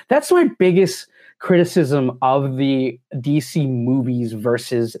interesting. That's my biggest criticism of the DC movies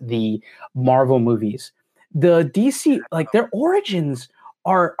versus the Marvel movies. The DC, like their origins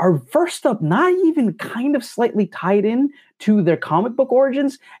are first up, not even kind of slightly tied in to their comic book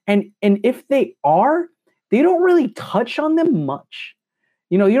origins. And if they are, they don't really touch on them much.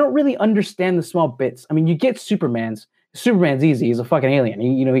 You know, you don't really understand the small bits. I mean, you get Superman's easy. He's a fucking alien.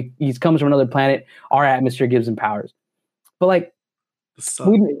 He comes from another planet. Our atmosphere gives him powers. But like, the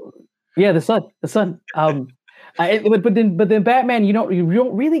sun. The sun. But then Batman, you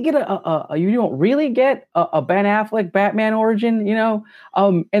don't really get a Ben Affleck Batman origin, you know.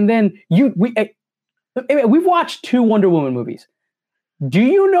 And then we've watched 2 Wonder Woman movies. Do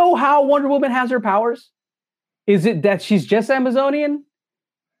you know how Wonder Woman has her powers? Is it that she's just Amazonian?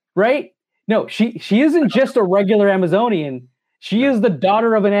 Right? No, she isn't just a regular Amazonian. She is the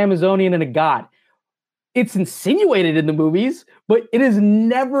daughter of an Amazonian and a god. It's insinuated in the movies, but it is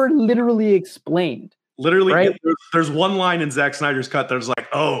never literally explained. Literally, right? There's one line in Zack Snyder's cut that's like,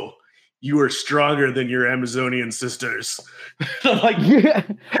 "Oh, you are stronger than your Amazonian sisters." I'm like, yeah.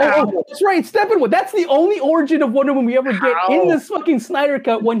 Oh, that's right, Steppenwolf. That's the only origin of Wonder Woman we ever get in this fucking Snyder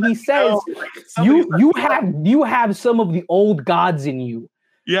cut when he says, "You have some of the old gods in you."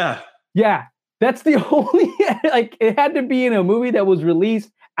 Yeah. That's the only like it had to be in a movie that was released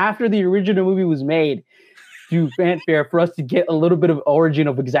after the original movie was made to fanfare for us to get a little bit of origin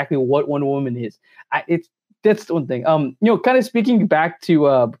of exactly what Wonder Woman is. That's the one thing. You know, kind of speaking back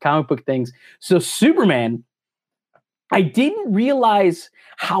to comic book things. So Superman, I didn't realize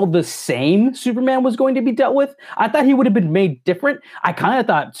how the same Superman was going to be dealt with. I thought he would have been made different. I kind of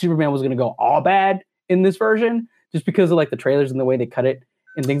thought Superman was going to go all bad in this version just because of like the trailers and the way they cut it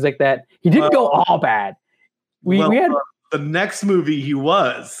and things like that. He didn't go all bad. We had the next movie he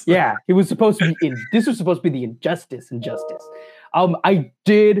was. Yeah, he was supposed to be in. This was supposed to be the Injustice. I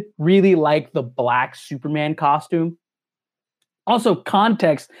did really like the black Superman costume. Also,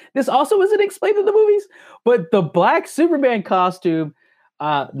 context. This also isn't explained in the movies, but the black Superman costume,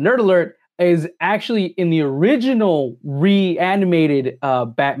 nerd alert, is actually in the original reanimated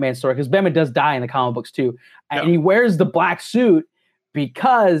Batman story, because Batman does die in the comic books too. And he wears the black suit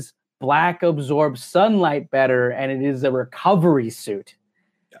because black absorbs sunlight better, and it is a recovery suit.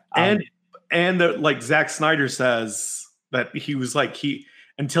 And like Zack Snyder says that he was like,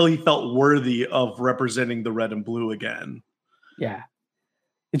 until he felt worthy of representing the red and blue again. Yeah.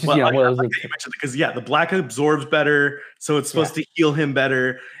 It's just, well, I like you mentioned, because the black absorbs better, so it's supposed to heal him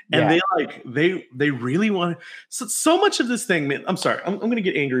better. And they really want so much of this thing, man. I'm sorry, I'm gonna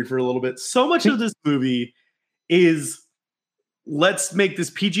get angry for a little bit. So much of this movie is, let's make this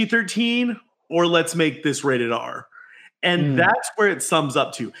PG-13 or let's make this rated R. And that's where it sums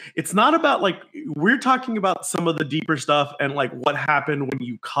up to. It's not about, like, we're talking about some of the deeper stuff and like what happened when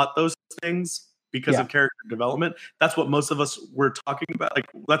you cut those things because of character development. That's what most of us were talking about. Like,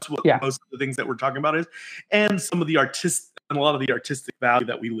 that's what most of the things that we're talking about is, and some of the a lot of the artistic value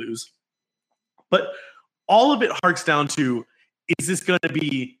that we lose. But all of it harks down to, is this going to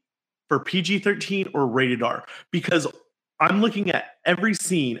be for PG-13 or rated R? Because I'm looking at every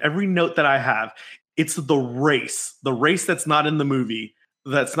scene, every note that I have. It's the race that's not in the movie,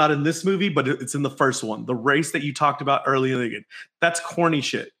 that's not in this movie, but it's in the first one. The race that you talked about earlier, again, that's corny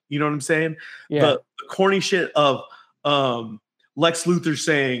shit. You know what I'm saying? Yeah. The corny shit of Lex Luthor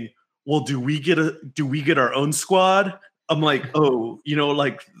saying, "Well, do we get our own squad?" I'm like, oh,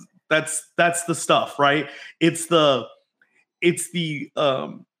 like that's the stuff, right? It's the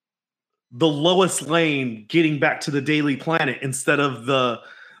Lois Lane getting back to the Daily Planet instead of the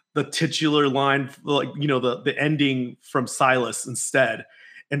titular line, like, the ending from Silas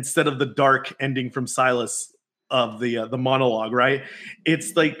instead of the dark ending from Silas of the monologue, right?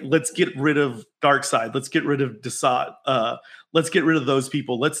 It's like, let's get rid of Darkseid, let's get rid of Desaad, let's get rid of those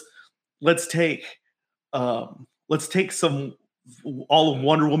people. Let's take some all of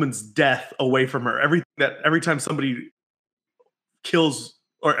Wonder Woman's death away from her. Every time somebody kills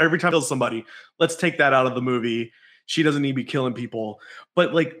somebody, let's take that out of the movie. She doesn't need to be killing people.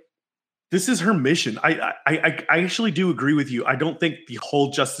 But like, this is her mission. I actually do agree with you. I don't think the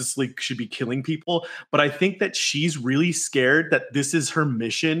whole Justice League should be killing people, but I think that she's really scared that this is her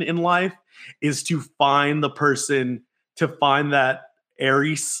mission in life, is to find that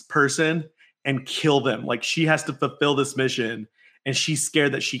Ares person and kill them. Like, she has to fulfill this mission, and she's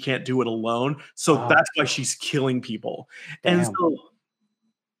scared that she can't do it alone. So that's why she's killing people. Damn. And so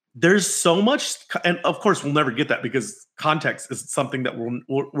there's so much, and of course we'll never get that because context is something that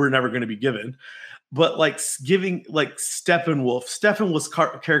we're never going to be given. But like, giving like Steppenwolf's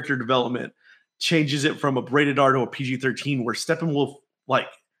character development changes it from a rated R to a PG-13, where Steppenwolf, like,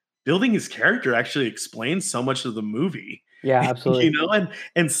 building his character actually explains so much of the movie. Yeah, absolutely.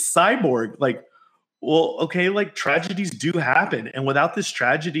 And Cyborg, like, well, okay, like, tragedies do happen, and without this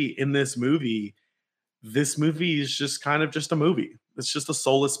tragedy in this movie is just kind of just a movie. It's just a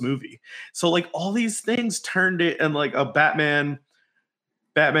soulless movie. So like, all these things turned it, and like a Batman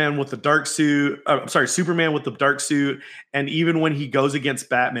with the dark suit. Superman with the dark suit. And even when he goes against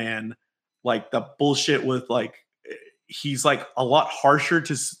Batman, like the bullshit with like, he's like a lot harsher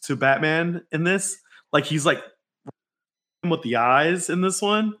to Batman in this. Like, he's like with the eyes in this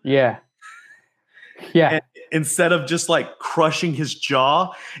one. Yeah. And instead of just like crushing his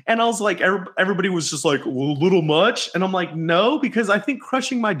jaw. And I was like, everybody was just like, well, a little much. And I'm like, no, because I think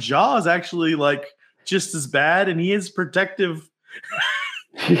crushing my jaw is actually like just as bad. And he is protective.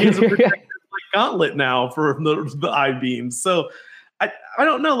 He has a protective like gauntlet now for the eye beams. So I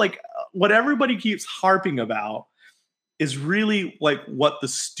don't know, like, what everybody keeps harping about is really like what the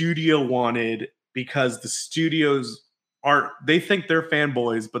studio wanted, because the studios they think they're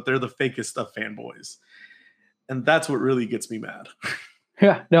fanboys, but they're the fakest of fanboys. And that's what really gets me mad.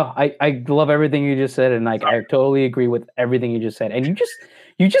 Yeah, no, I love everything you just said. And like, I totally agree with everything you just said. And you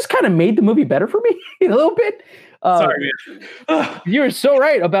just kind of made the movie better for me a little bit. Sorry, man. You're so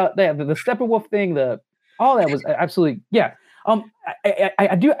right about that. The Steppenwolf thing, all that was absolutely, yeah.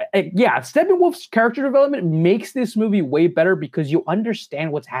 Steppenwolf's character development makes this movie way better because you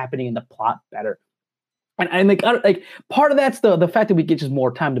understand what's happening in the plot better. And like part of that's the fact that we get just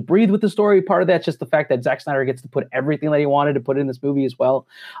more time to breathe with the story. Part of that's just the fact that Zack Snyder gets to put everything that he wanted to put in this movie as well.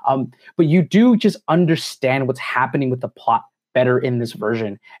 But you do just understand what's happening with the plot better in this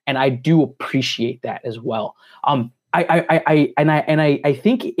version, and I do appreciate that as well. I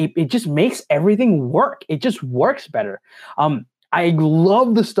think it just makes everything work. It just works better. I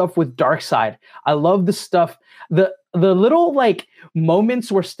love the stuff with Darkseid. I love the stuff, the little like moments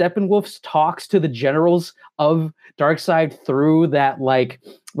where Steppenwolf talks to the generals of Darkseid through that like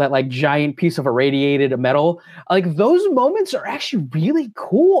giant piece of irradiated metal. Like those moments are actually really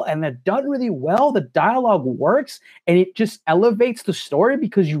cool and they're done really well. The dialogue works and it just elevates the story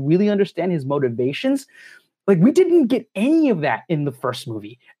because you really understand his motivations. Like we didn't get any of that in the first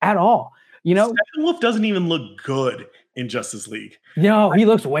movie at all. You know, Steppenwolf doesn't even look good in Justice League. No, he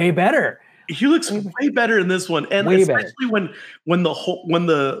looks way better. He looks way better in this one, and way especially better. when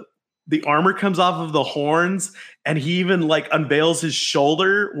the armor comes off of the horns, and he even like unveils his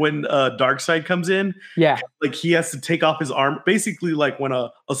shoulder when Darkseid comes in. Yeah, like he has to take off his arm, basically like when a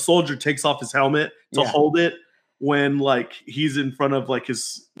soldier takes off his helmet to hold it when like he's in front of like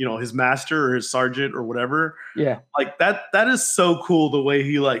his his master or his sergeant or whatever. Yeah, like that is so cool the way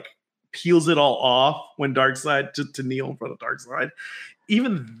he like peels it all off when Darkseid to kneel in front of Darkseid.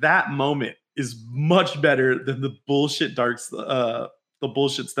 Even that moment is much better than the bullshit the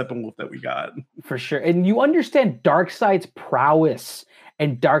bullshit Steppenwolf that we got. For sure. And you understand Darkseid's prowess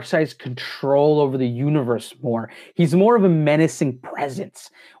and Darkseid's control over the universe more. He's more of a menacing presence,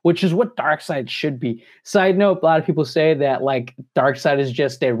 which is what Darkseid should be. Side note, a lot of people say that like Darkseid is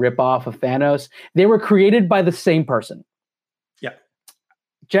just a ripoff of Thanos. They were created by the same person. Yeah.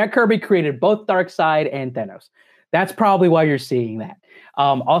 Jack Kirby created both Darkseid and Thanos. That's probably why you're seeing that.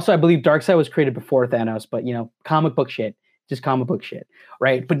 Also, I believe Darkseid was created before Thanos, but comic book shit, just comic book shit,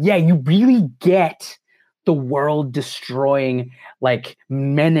 right? But yeah, you really get the world destroying like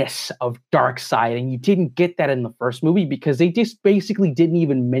menace of Darkseid, and you didn't get that in the first movie because they just basically didn't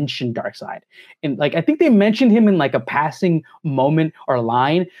even mention Darkseid. And like I think they mentioned him in like a passing moment or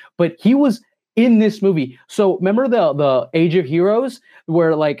line, but he was in this movie. So remember the Age of Heroes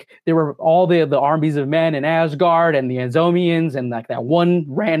where like there were all the armies of men in Asgard and the Azomians and like that one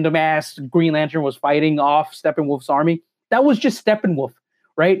random ass Green Lantern was fighting off Steppenwolf's army. That was just Steppenwolf,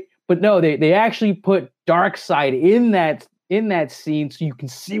 right? But no, they actually put Darkseid in that scene so you can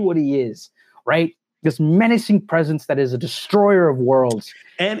see what he is, right? This menacing presence that is a destroyer of worlds.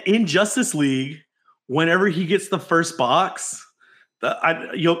 And in Justice League, whenever he gets the first box,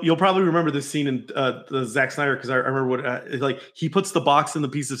 you'll probably remember this scene in the Zack Snyder because I remember what like he puts the box in the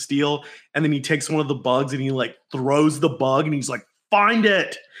piece of steel and then he takes one of the bugs and he like throws the bug and he's like, find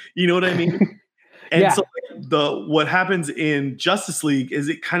it. You know what I mean? And so like, what happens in Justice League is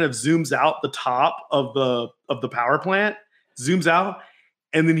it kind of zooms out the top of the power plant, zooms out,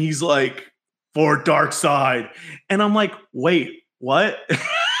 and then he's like, for Darkseid. And I'm like, wait, what?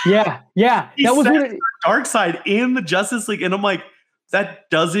 Yeah. That was really Darkseid in the Justice League. And I'm like, that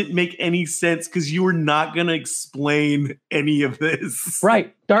doesn't make any sense because you were not going to explain any of this.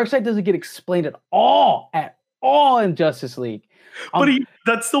 Right. Darkseid doesn't get explained at all in Justice League. But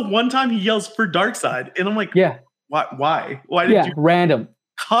that's the one time he yells for Darkseid. And I'm like, yeah, why did you random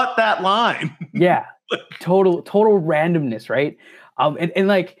cut that line? Yeah. Total randomness. Right. And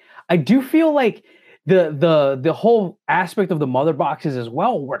like, I do feel like the whole aspect of the mother boxes as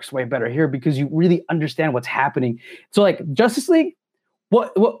well works way better here because you really understand what's happening. So like Justice League,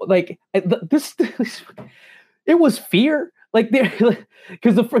 what like this it was fear. Like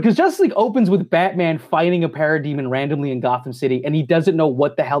because Justice League opens with Batman fighting a parademon randomly in Gotham City, and he doesn't know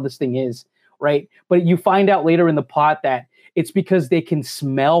what the hell this thing is, right? But you find out later in the plot that it's because they can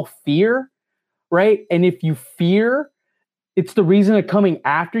smell fear, right? And if you fear, it's the reason they're coming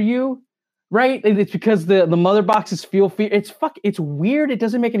after you, right? And it's because the mother boxes feel fear. It's weird. It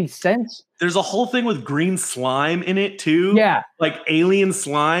doesn't make any sense. There's a whole thing with green slime in it too. Yeah. Like alien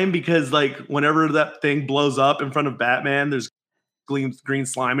slime, because like whenever that thing blows up in front of Batman, there's green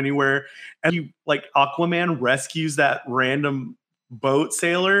slime anywhere. And like Aquaman rescues that random boat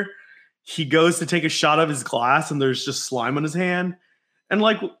sailor. He goes to take a shot of his glass and there's just slime on his hand. And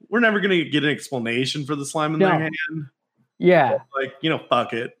like, we're never going to get an explanation for the slime in their hand. Yeah. But, like,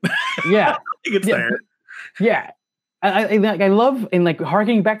 fuck it. Yeah. I think it's there. Yeah. I love, and like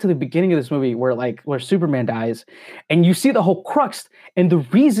harking back to the beginning of this movie where Superman dies and you see the whole crux, and the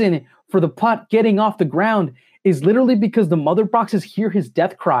reason for the plot getting off the ground is literally because the mother boxes hear his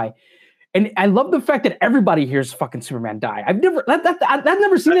death cry. And I love the fact that everybody hears fucking Superman die. I've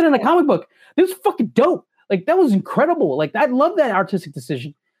never seen it in a comic book. This was fucking dope. Like that was incredible. Like I love that artistic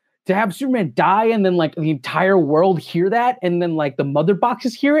decision to have Superman die and then like the entire world hear that, and then like the mother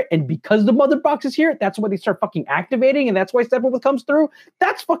boxes hear it, and because the mother boxes hear it, that's why they start fucking activating, and that's why Steppenwolf comes through.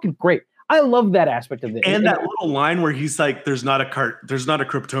 That's fucking great. I love that aspect of it. And that little line where he's like, there's not a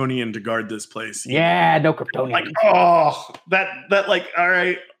Kryptonian to guard this place. Yeah, no Kryptonian. Like, oh, that like, all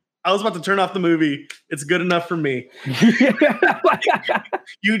right. I was about to turn off the movie. It's good enough for me.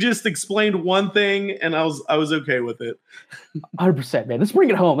 You just explained one thing, and I was okay with it. 100%, man. Let's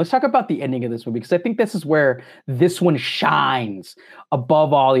bring it home. Let's talk about the ending of this movie, because I think this is where this one shines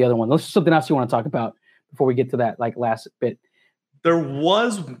above all the other ones. Let's something else you want to talk about before we get to that like last bit. There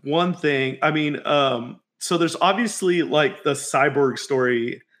was one thing. I mean, so there's obviously like the cyborg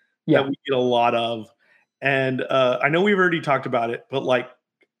story that we get a lot of, and I know we've already talked about it, but like.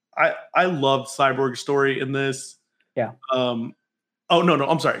 I loved Cyborg's story in this. Yeah. Oh no,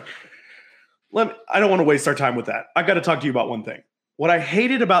 I'm sorry. I don't want to waste our time with that. I got to talk to you about one thing. What I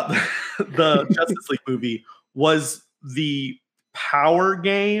hated about the Justice League movie was the power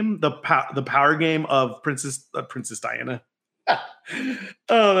game, the power game of Princess Diana.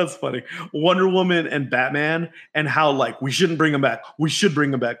 Oh, that's funny. Wonder Woman and Batman, and how like we shouldn't bring him back. We should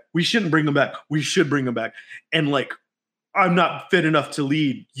bring him back. We shouldn't bring him back. We should bring him back. And like. I'm not fit enough to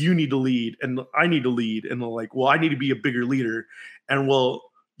lead. You need to lead, and I need to lead. And like, well, I need to be a bigger leader. And well,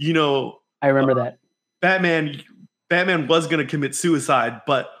 you know, I remember that Batman was going to commit suicide,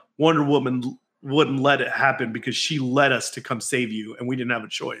 but Wonder Woman wouldn't let it happen because she led us to come save you, and we didn't have a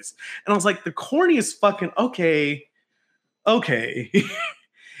choice. And I was like, the corniest fucking okay.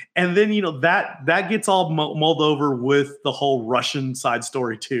 And then, you know, that gets all mulled over with the whole Russian side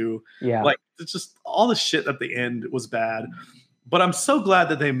story too. Yeah. Like it's just all the shit at the end was bad. But I'm so glad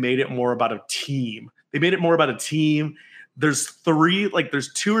that they made it more about a team. They made it more about a team. There's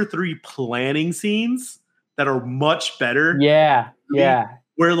two or three planning scenes that are much better. Yeah. Yeah.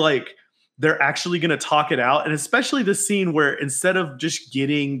 Where like they're actually going to talk it out. And especially the scene where instead of just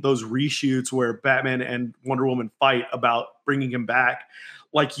getting those reshoots where Batman and Wonder Woman fight about bringing him back,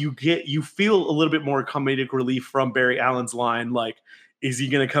 like you feel a little bit more comedic relief from Barry Allen's line, like, is he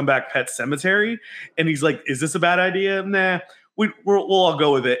going to come back Pet Sematary? And he's like, is this a bad idea? Nah, we'll all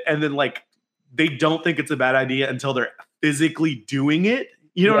go with it. And then like, they don't think it's a bad idea until they're physically doing it.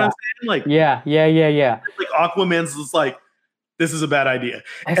 You know what I'm saying? Like, yeah. Like Aquaman's just like, this is a bad idea.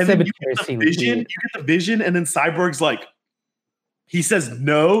 And then you get the vision, and then Cyborg's like, he says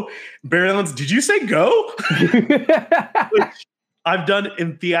no. Barry Allen's, did you say go? Which, I've done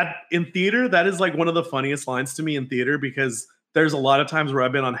in theater. That is like one of the funniest lines to me in theater, because there's a lot of times where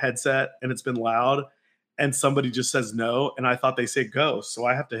I've been on headset and it's been loud and somebody just says no, and I thought they said go, so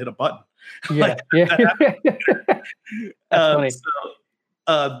I have to hit a button. Yeah, That's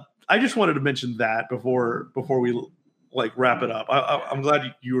funny. I just wanted to mention that before we like wrap it up. I'm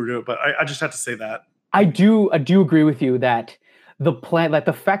glad you were doing it, but I just have to say that. I do agree with you that the plan, like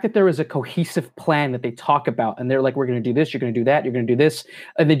the fact that there is a cohesive plan that they talk about, and they're like, we're going to do this, you're going to do that, you're going to do this,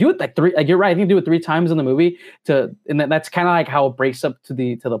 and they do it like three. Like you're right, I think they do it 3 times in the movie. And that's kind of like how it breaks up to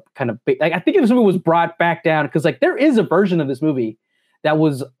the kind of like I think this movie was brought back down because like there is a version of this movie that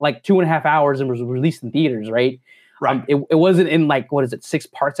was like 2.5 hours and was released in theaters, right? Right. It wasn't in like what is it, 6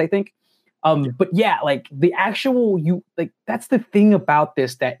 parts, I think. But yeah, like the actual that's the thing about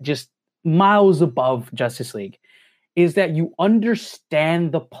this that just miles above Justice League. Is that you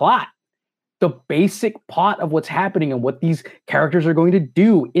understand the plot, the basic plot of what's happening and what these characters are going to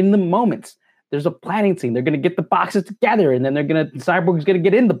do in the moments. There's a planning scene. They're going to get the boxes together, and then Cyborg's going to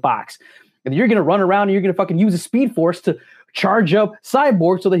get in the box. And you're going to run around and you're going to fucking use a Speed Force to charge up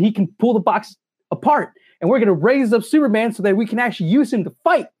Cyborg so that he can pull the box apart. And we're going to raise up Superman so that we can actually use him to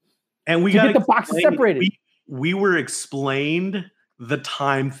fight. And we got to get the boxes separated. We were explained the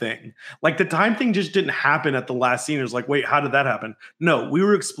time thing. Like the time thing just didn't happen at the last scene. It was like, wait, how did that happen? No, we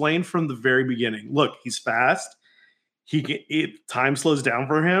were explained from the very beginning. Look, he's fast. Time slows down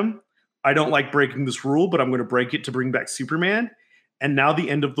for him. I don't like breaking this rule, but I'm going to break it to bring back Superman. And now the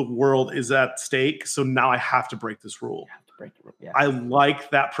end of the world is at stake. So now I have to break this rule. Yeah. I like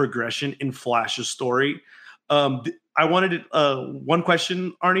that progression in Flash's story. I wanted one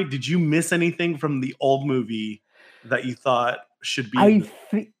question, Arnie. Did you miss anything from the old movie that you thought should be?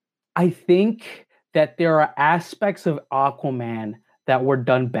 I think that there are aspects of Aquaman that were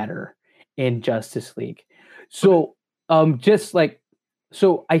done better in Justice League. So,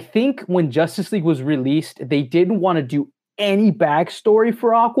 I think when Justice League was released, they didn't want to do any backstory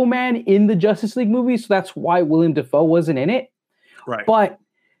for Aquaman in the Justice League movie, so that's why Willem Dafoe wasn't in it. Right. But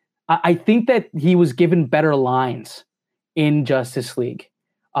I think that he was given better lines in Justice League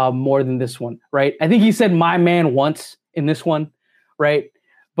more than this one, right? I think he said "my man" once in this one, right?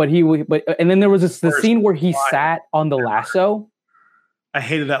 And then there was the scene where he sat on the lasso. I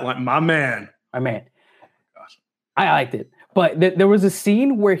hated that line, "my man." My man. Oh, gosh. I liked it. But there was a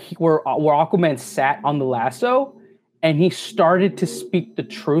scene where Aquaman sat on the lasso, and he started to speak the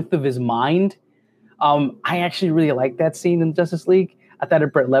truth of his mind. I actually really liked that scene in Justice League. I thought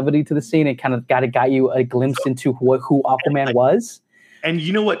it brought levity to the scene and kind of got you a glimpse into who Aquaman was. And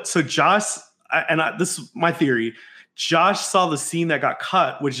you know what? So Josh, this is my theory. Josh saw the scene that got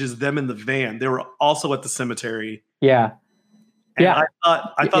cut, which is them in the van. They were also at the cemetery. Yeah. And I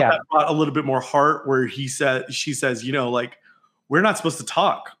thought that brought a little bit more heart, where she says, you know, like, we're not supposed to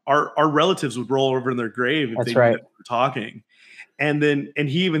talk. Our relatives would roll over in their grave if they knew that we were talking. And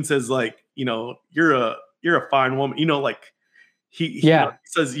he even says, like, you know, you're a fine woman, you know, like he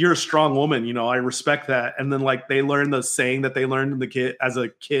says, you're a strong woman, you know, I respect that. And then, like, they learn the saying that they learned as a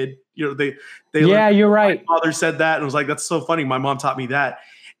kid, you know, they you're right. My father said that, and I was like, that's so funny. My mom taught me that.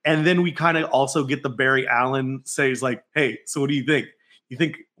 And then we kind of also get the Barry Allen says, like, hey, so what do you think? You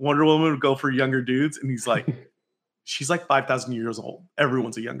think Wonder Woman would go for younger dudes? And he's like, she's like 5,000 years old.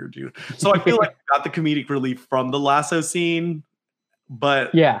 Everyone's a younger dude. So I feel like I got the comedic relief from the lasso scene,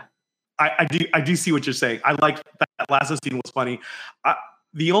 but yeah, I do see what you're saying. I liked that lasso scene was funny.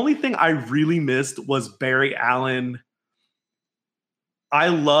 The only thing I really missed was Barry Allen. I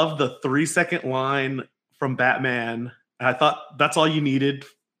love the 3-second line from Batman. I thought that's all you needed,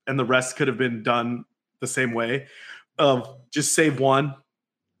 and the rest could have been done the same way of just save one,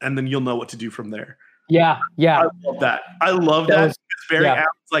 and then you'll know what to do from there. Yeah. I love that.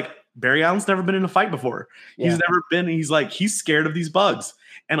 Barry Allen's never been in a fight before. Yeah. He's scared of these bugs.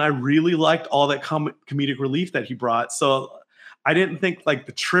 And I really liked all that comedic relief that he brought. So I didn't think, like,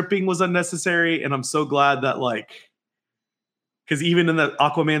 the tripping was unnecessary. And I'm so glad that, like, because even in the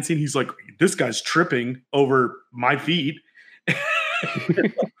Aquaman scene, he's like, this guy's tripping over my feet.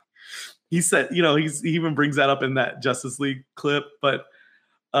 He said, you know, he even brings that up in that Justice League clip, but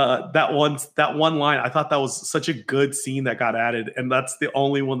that one line, I thought that was such a good scene that got added, and that's the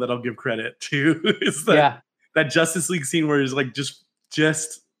only one that I'll give credit to is that Justice League scene where he's like, just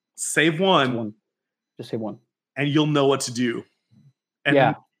save one, just save one, and you'll know what to do.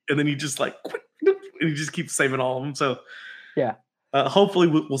 And then he just like, and he just keeps saving all of them. So hopefully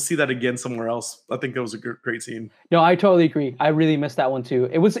we'll see that again somewhere else. I think that was a great scene. No, I totally agree. I really missed that one too.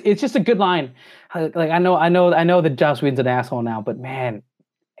 It's just a good line. Like, I know that Joss Whedon's an asshole now, but man,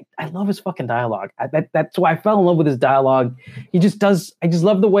 I love his fucking dialogue. That's why I fell in love with his dialogue. I just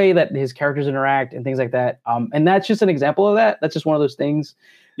love the way that his characters interact and things like that. And that's just an example of that. That's just one of those things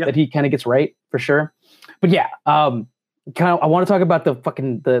that he kind of gets right for sure. But yeah, I want to talk about the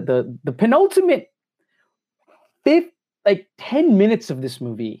fucking the penultimate 10 minutes of this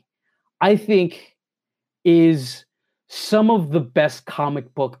movie. I think is some of the best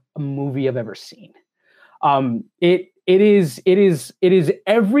comic book movie I've ever seen. It is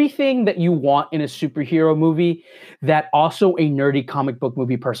everything that you want in a superhero movie that also a nerdy comic book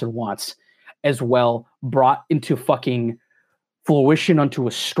movie person wants as well, brought into fucking fruition onto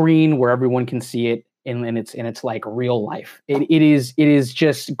a screen where everyone can see it and it's like real life. It is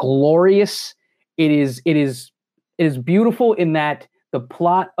just glorious. It is beautiful in that the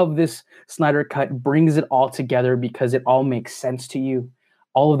plot of this Snyder Cut brings it all together because it all makes sense to you.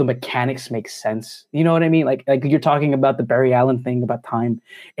 All of the mechanics make sense. You know what I mean? Like you're talking about the Barry Allen thing about time.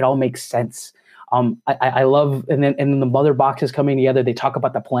 It all makes sense. I love, and then the mother boxes coming together. They talk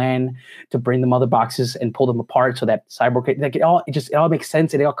about the plan to bring the mother boxes and pull them apart so that Cyborg, like it all makes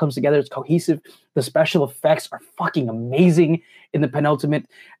sense and it all comes together. It's cohesive. The special effects are fucking amazing in the penultimate.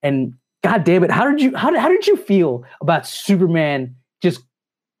 And God damn it, how did you feel about Superman? Just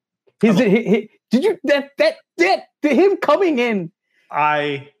him coming in?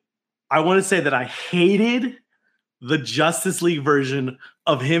 I want to say that I hated the Justice League version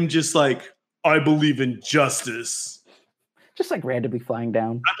of him just like, I believe in justice. Just like randomly flying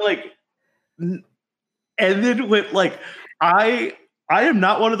down. I'm like, and then with like, I am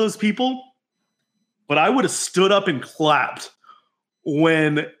not one of those people, but I would have stood up and clapped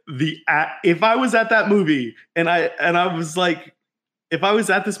when if I was at that movie and I was like, if I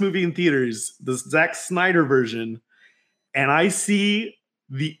was at this movie in theaters, the Zack Snyder version, and I see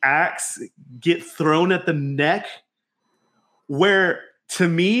the axe get thrown at the neck, where to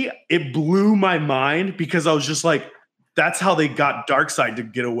me, it blew my mind because I was just like, that's how they got Darkseid to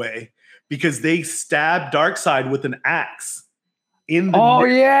get away, because they stabbed Darkseid with an axe in the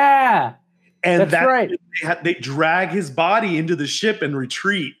neck. Yeah. And that's right. They drag his body into the ship and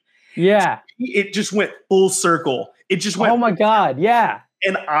retreat. Yeah. It just went full circle. It just went. Oh my God. Yeah.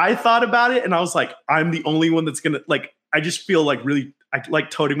 And I thought about it and I was like, I'm the only one that's going to like, I just feel like really, I like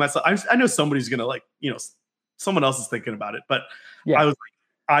toting myself. I know somebody's going to like, you know, someone else is thinking about it, but yeah.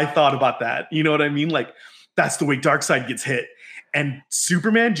 I thought about that. You know what I mean? Like That's the way Darkseid gets hit. And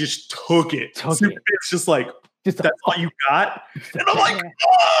Superman just took it. Superman's just like, that's all you got? And I'm like,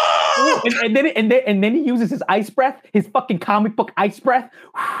 oh! And then he uses his ice breath, his fucking comic book ice breath.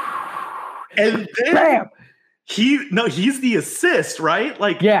 And then bam! He's the assist, right?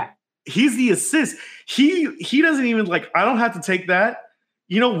 Like, yeah. He's the assist. He doesn't even like, I don't have to take that.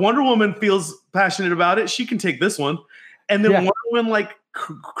 You know, Wonder Woman feels passionate about it. She can take this one. And then Wonder Woman like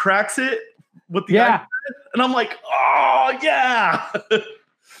cracks it with the ice breath. And I'm like, oh yeah.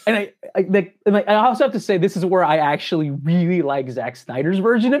 And I also have to say, this is where I actually really like Zack Snyder's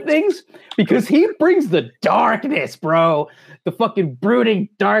version of things, because he brings the darkness, bro, the fucking brooding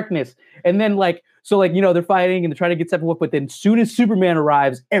darkness. And then they're fighting and they're trying to get Steppenwolf, but then soon as Superman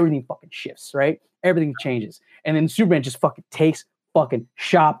arrives, everything fucking shifts, right? Everything changes. And then Superman just fucking takes fucking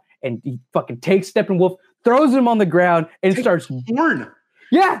shop and he fucking takes Steppenwolf, throws him on the ground and starts horn.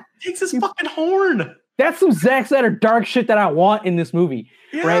 Yeah. Takes his fucking horn. That's some Zack Snyder dark shit that I want in this movie,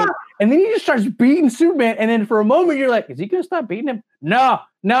 right? And then he just starts beating Superman, and then for a moment you're like, is he gonna stop beating him? No,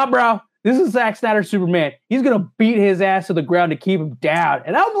 bro. This is Zack Snyder Superman. He's gonna beat his ass to the ground to keep him down.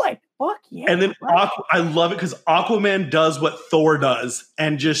 And I'm like, fuck yeah. And then I love it because Aquaman does what Thor does,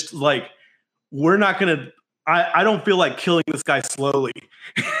 and just like, we're not gonna. I don't feel like killing this guy slowly.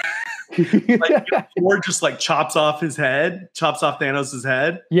 Like, Thor just like chops off Thanos'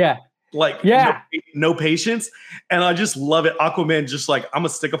 head. Yeah. Like, no patience. And I just love it. Aquaman just like, I'm gonna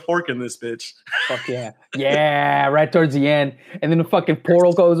stick a fork in this bitch. Fuck yeah. Yeah, right towards the end. And then the fucking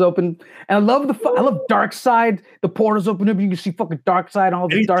portal goes open. And I love Darkseid. The portals open up, you can see fucking Darkseid, all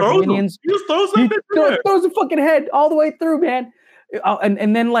the dark minions. He just throws that bitch throws the fucking head all the way through, man.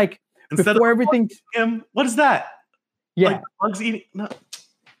 And then like, instead before everything. What is that? Yeah. Like bugs eating. No.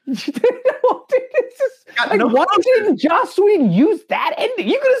 Why didn't Joss Whedon use that ending?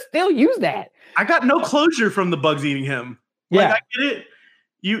 You could have still used that. I got no closure from the bugs eating him. Like, I get it.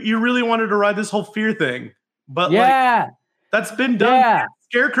 You really wanted to ride this whole fear thing, but like, that's been done. Yeah.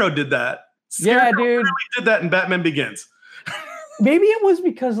 Scarecrow did that. Scarecrow dude. really did that in Batman Begins. Maybe it was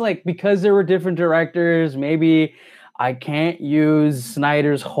because there were different directors. Maybe I can't use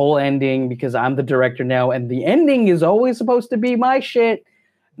Snyder's whole ending because I'm the director now, and the ending is always supposed to be my shit.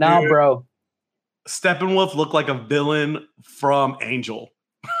 Nah, bro. Steppenwolf looked like a villain from Angel.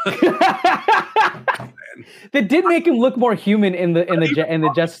 That did make him look more human in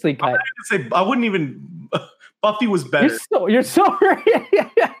the Justice League cut. I wouldn't even. Buffy was better. You're so right.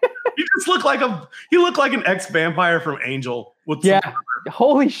 He just looked like an ex-vampire from Angel.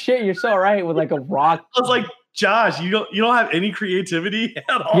 Holy shit, you're so right. With like a rock. I was like, Josh, you don't have any creativity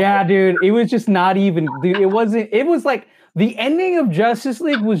at all. Yeah, dude. It was just not even. Dude, it wasn't. It was like the ending of Justice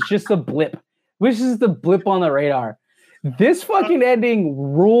League was just a blip. Which is the blip on the radar. This fucking ending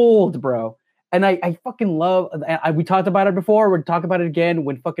ruled, bro. And I fucking love. We talked about it before. We're talking about it again.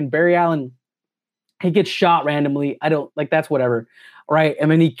 When fucking Barry Allen, he gets shot randomly. I don't like. That's whatever, right? I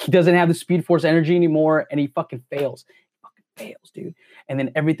mean, he doesn't have the Speed Force energy anymore, and he fucking fails. Dude. And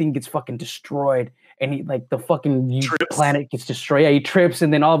then everything gets fucking destroyed, and he like the fucking planet gets destroyed. Yeah, he trips,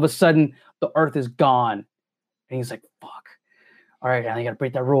 and then all of a sudden the Earth is gone, and he's like, "Fuck! All right, now you gotta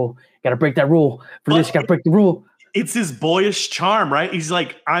break that rule. For this, you gotta break the rule." It's his boyish charm, right? He's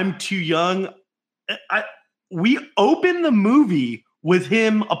like, "I'm too young." We open the movie with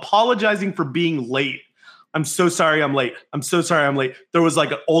him apologizing for being late. I'm so sorry I'm late. There was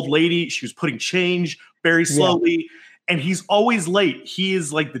like an old lady. She was putting change very slowly. Yeah. And he's always late. He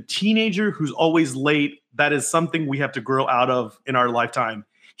is like the teenager who's always late. That is something we have to grow out of in our lifetime.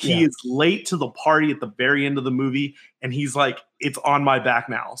 He is late to the party at the very end of the movie. And he's like, it's on my back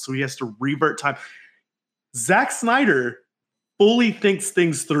now. So he has to revert time. Zack Snyder fully thinks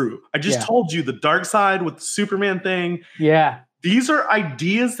things through. I just told you the Darkseid with the Superman thing. Yeah. These are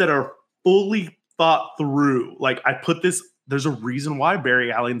ideas that are fully thought through. Like I put this, there's a reason why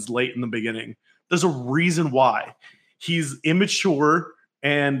Barry Allen's late in the beginning. There's a reason why. He's immature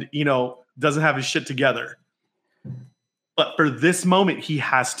and, doesn't have his shit together. But for this moment, he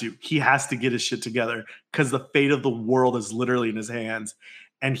has to get his shit together because the fate of the world is literally in his hands.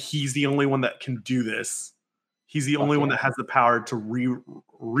 And he's the only one that can do this. He's the only one that has the power to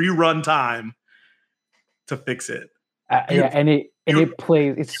rerun time to fix it. And it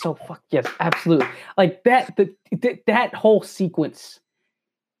plays. It's so yes, absolutely. Like that. That whole sequence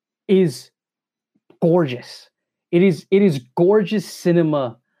is gorgeous. It is gorgeous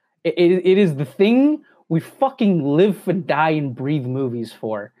cinema. It is the thing we fucking live and die and breathe movies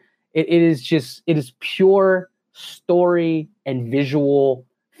for. It is pure story and visual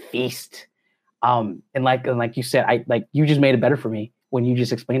feast. And like you said, you just made it better for me when you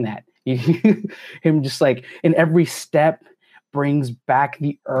just explained that. Him just like in every step brings back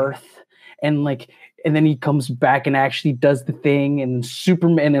the earth, and like, and then he comes back and actually does the thing, and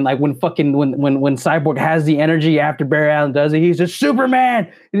Superman, and like when Cyborg has the energy after Barry Allen does it, he's just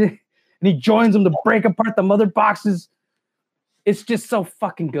Superman, and he joins him to break apart the mother boxes. It's just so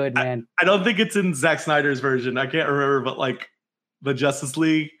fucking good, man. I don't think it's in Zack Snyder's version. I can't remember, but like the Justice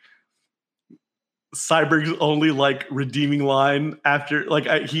League, Cyborg's only like redeeming line after like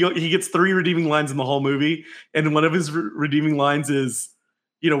he gets 3 redeeming lines in the whole movie, and one of his redeeming lines is,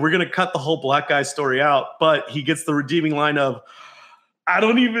 we're gonna cut the whole black guy story out, but he gets the redeeming line of,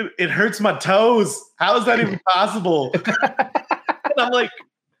 it hurts my toes. How is that even possible? And I'm like,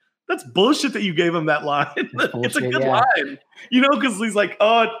 that's bullshit that you gave him that line. It's a good line, because he's like,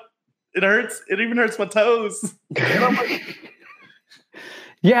 oh, it hurts. It even hurts my toes. And I'm like,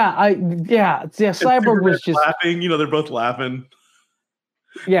 Cyborg was just laughing. They're both laughing.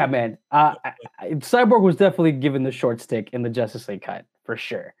 Yeah, man. Cyborg was definitely given the short stick in the Justice League cut for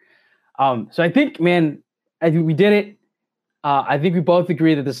sure. So I think, man, we did it. I think we both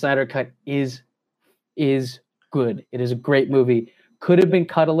agree that the Snyder cut is good. It is a great movie. Could have been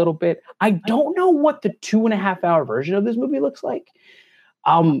cut a little bit. I don't know what the 2.5-hour version of this movie looks like.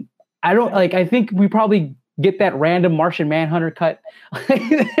 I think we probably get that random Martian Manhunter cut.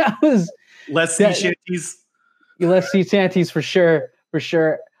 That was less sea shanties. Less sea shanties for sure.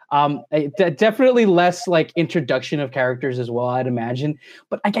 Definitely less like introduction of characters as well, I'd imagine.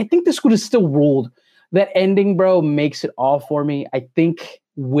 But I think this would have still ruled. That ending, bro, makes it all for me. I think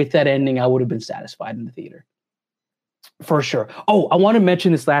with that ending, I would have been satisfied in the theater. For sure. Oh, I want to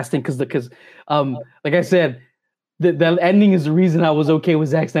mention this last thing because like I said, the ending is the reason I was okay with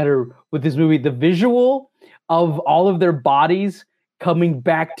Zack Snyder with this movie. The visual of all of their bodies coming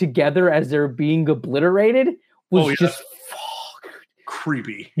back together as they're being obliterated was just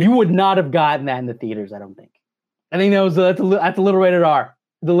creepy. You would not have gotten that in the theaters, I don't think. I think that was at the little rated R.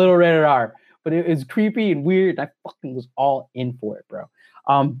 The little rated R. But it was creepy and weird. I fucking was all in for it, bro.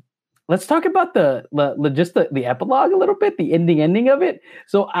 Let's talk about the epilogue a little bit, the ending of it.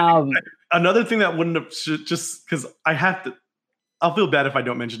 So another thing that wouldn't have just because I'll feel bad if I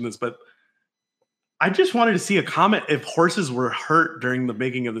don't mention this, but I just wanted to see a comment if horses were hurt during the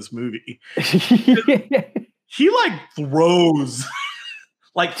making of this movie. He like throws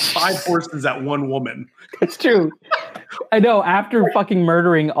like 5 horses at one woman. That's true. I know. After fucking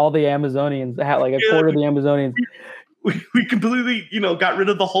murdering all the Amazonians, like a quarter of the Amazonians. We completely, got rid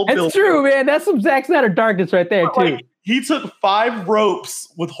of the whole building. It's true, man. That's some Zack Snyder darkness right there, too. Like, he took 5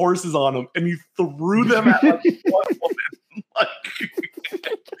 ropes with horses on them and he threw them at like, one woman. Like,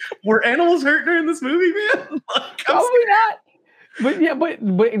 were animals hurt during this movie, man? Like, probably not.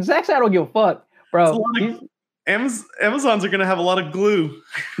 But Zack Snyder don't give a fuck, bro. Amazons are gonna have a lot of glue.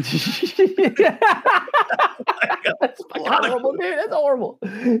 That's horrible, dude. That's horrible.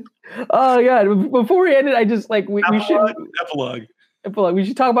 Oh god! Before we end it, I just like we should epilogue. We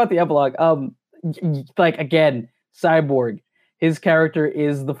should talk about the epilogue. Like again, Cyborg. His character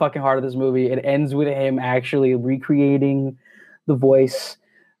is the fucking heart of this movie. It ends with him actually recreating the voice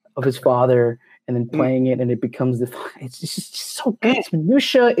of his father and then playing it, and it becomes it's just so good. It's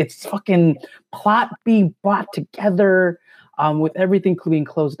minutia. It's fucking plot being brought together, with everything being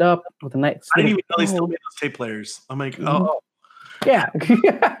closed up with a night. I didn't even know they still made those tape players. I'm like, oh, yeah.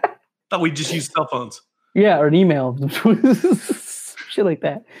 Thought we just used cell phones. Yeah, or an email, shit like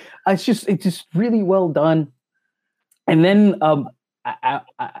that. It's just really well done. And then I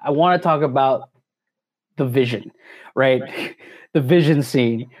want to talk about the vision, right? The vision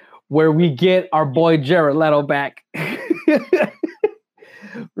scene where we get our boy Jared Leto back.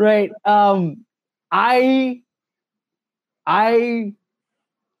 Right. I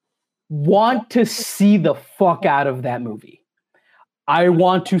want to see the fuck out of that movie. I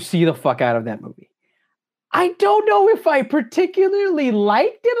don't know if I particularly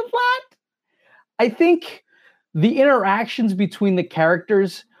liked it a lot. I think the interactions between the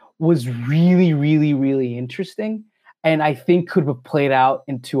characters was really, really, really interesting. And I think could have played out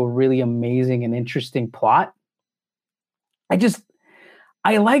into a really amazing and interesting plot. I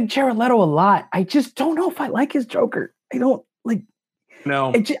like Jared Leto a lot. I just don't know if I like his Joker. I don't like.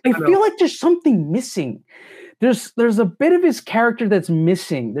 No, I feel like there's something missing. There's a bit of his character that's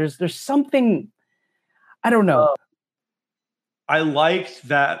missing. There's something. I don't know. I liked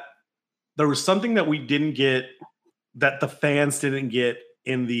that there was something that we didn't get, that the fans didn't get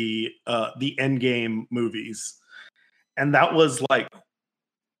in the Endgame movies. And that was like,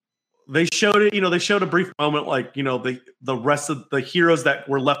 they showed it, they showed a brief moment, like, the rest of the heroes that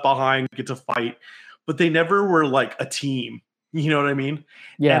were left behind get to fight, but they never were like a team. You know what I mean?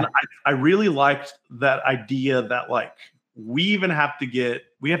 Yeah. And I really liked that idea that like we have to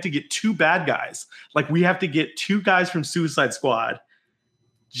get two bad guys. Like we have to get two guys from Suicide Squad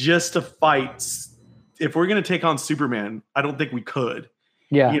just to fight. If we're gonna take on Superman, I don't think we could.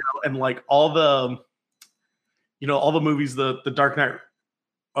 Yeah. You know, and like all the movies, the Dark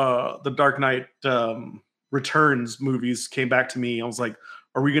Knight Returns movies came back to me. I was like,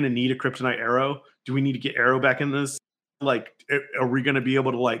 are we gonna need a Kryptonite Arrow? Do we need to get Arrow back in this? Like, are we gonna be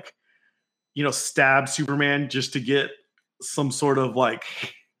able to like, stab Superman just to get some sort of like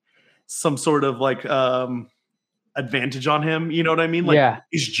advantage on him? You know what I mean? Like,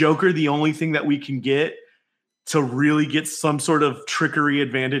 is Joker the only thing that we can get to really get some sort of trickery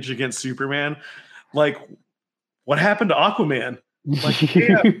advantage against Superman? Like, what happened to Aquaman? Like,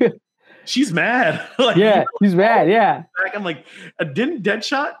 yeah, she's mad. Like, she's mad. Yeah. I'm like, didn't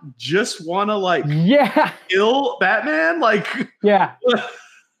Deadshot just want to like, kill Batman? Like, yeah.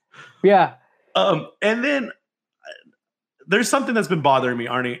 And then there's something that's been bothering me,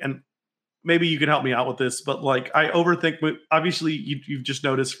 Arnie, and maybe you can help me out with this, but like I overthink. Obviously, you've just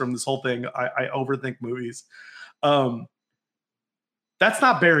noticed from this whole thing, I overthink movies. That's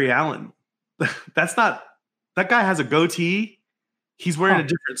not Barry Allen. That guy has a goatee. He's wearing a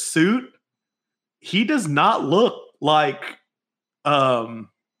different suit. He does not look like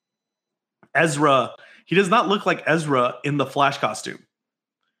Ezra. He does not look like Ezra in the Flash costume.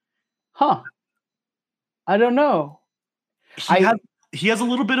 Huh. I don't know. He has a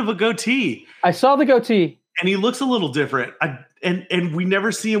little bit of a goatee. I saw the goatee. And he looks a little different. And we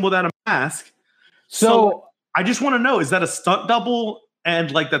never see him without a mask. So I just want to know, is that a stunt double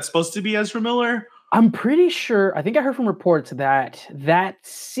and like that's supposed to be Ezra Miller? I'm pretty sure, I think I heard from reports that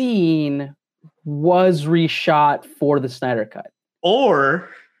scene was reshot for the Snyder Cut. Or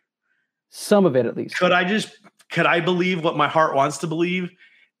some of it at least. Could I believe what my heart wants to believe?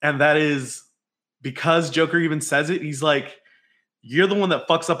 And that is because Joker even says it, he's like, you're the one that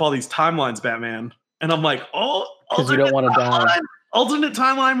fucks up all these timelines, Batman. And I'm like, oh, because you don't want to die. Alternate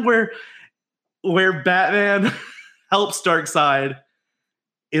timeline where Batman helps Darkseid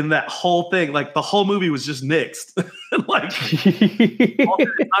in that whole thing. Like the whole movie was just nixed. Like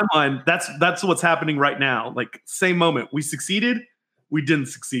alternate timeline. That's what's happening right now. Like same moment. We succeeded. We didn't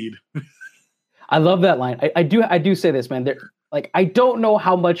succeed. I love that line. I do say this, man. Like I don't know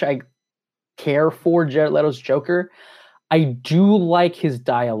how much I care for Jared Leto's Joker. I do like his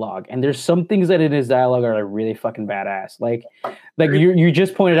dialogue, and there's some things that in his dialogue are really fucking badass. Like you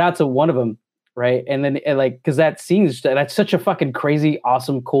just pointed out to one of them, right? And then because that scene that's such a fucking crazy,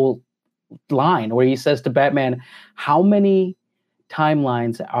 awesome, cool line where he says to Batman, "How many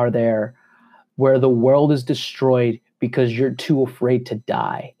timelines are there where the world is destroyed because you're too afraid to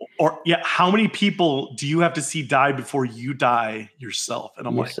die?" Or how many people do you have to see die before you die yourself? And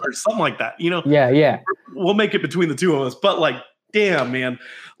I'm like, or something like that, Yeah. We'll make it between the two of us. But like, damn, man.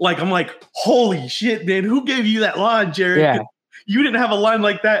 Like, I'm like, holy shit, man. Who gave you that line, Jared? Yeah. You didn't have a line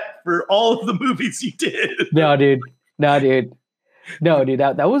like that for all of the movies you did. No, dude. That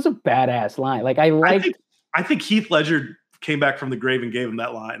was a badass line. Like I think Heath Ledger came back from the grave and gave him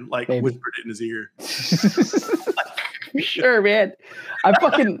that line, like whispered it in his ear. Sure, man. I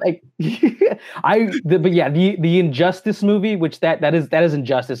fucking like the Injustice movie, which that is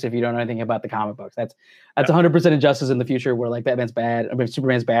Injustice if you don't know anything about the comic books. That's 100% Injustice in the future where like Batman's bad,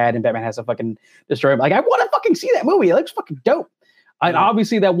 Superman's bad, and Batman has to fucking destroy him. Like I want to fucking see that movie. It looks fucking dope. And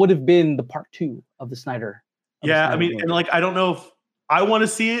obviously that would have been the part 2 of the Snyder. I mean, movie. And like I don't know if I want to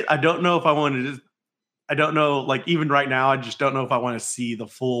see it. I don't know if I wanted to. I don't know, like even right now, I just don't know if I want to see the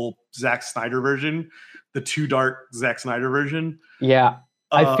full Zack Snyder version, the too dark Zack Snyder version. Yeah,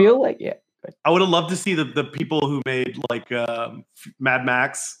 I feel like I would have loved to see the people who made like Mad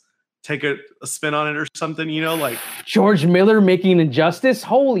Max take a spin on it or something. Like George Miller making Injustice.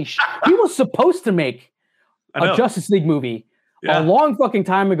 Holy shit! He was supposed to make a Justice League movie a long fucking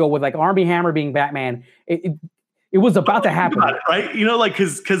time ago with like Armie Hammer being Batman. It was about to happen, right? Like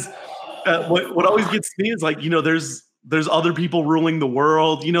because. What always gets me is like, there's other people ruling the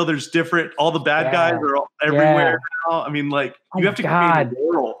world. There's different, all the bad guys are everywhere now. I mean, like you have to create a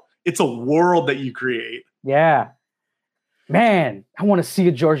world. It's a world that you create. Yeah, man, I want to see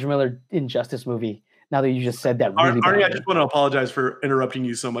a George Miller Injustice movie. Now that you just said that, really Arnie, I just want to apologize for interrupting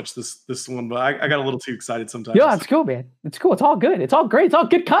you so much this one, but I got a little too excited sometimes. Yeah, it's cool, man. It's cool. It's all good. It's all great. It's all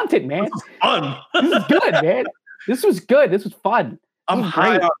good content, man. This was fun. This is good, man. This was good. This was fun. I'm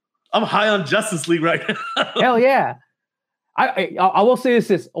high on Justice League right now. Hell yeah. I will say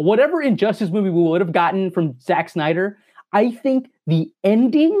this. Whatever Injustice movie we would have gotten from Zack Snyder, I think the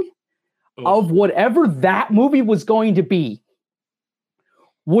ending of whatever that movie was going to be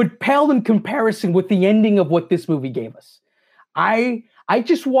would pale in comparison with the ending of what this movie gave us. I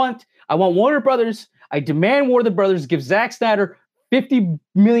want Warner Brothers. I demand Warner Brothers give Zack Snyder $50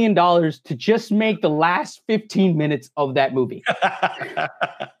 million to just make the last 15 minutes of that movie.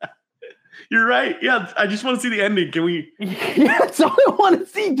 You're right. Yeah, I just want to see the ending. Can we? Yeah, that's all I want to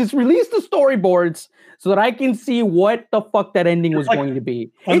see. Just release the storyboards so that I can see what the fuck that ending was going to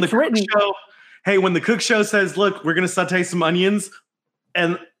be. It's written. When the cook show says, "Look, we're going to saute some onions,"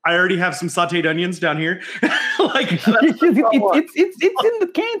 and I already have some sauteed onions down here. It's in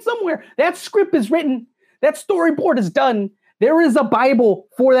the can somewhere. That script is written. That storyboard is done. There is a Bible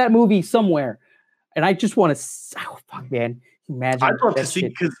for that movie somewhere, and I just want to. Oh, fuck, man! Imagine. I'd love to see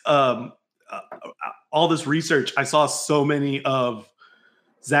because all this research, I saw so many of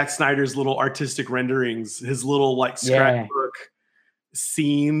Zack Snyder's little artistic renderings, his little like scrapbook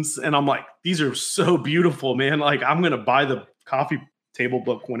scenes, and I'm like, these are so beautiful, man. Like, I'm gonna buy the coffee table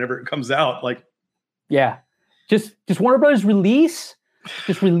book whenever it comes out. Like, yeah, just Warner Brothers release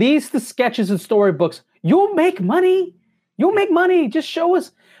the sketches and storybooks. You'll make money. Just show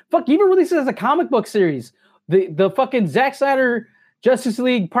us. Fuck, even release it as a comic book series. The fucking Zack Snyder Justice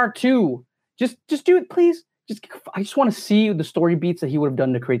League Part 2. Just do it, please. I just want to see the story beats that he would have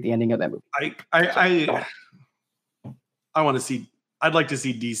done to create the ending of that movie. I want to see. I'd like to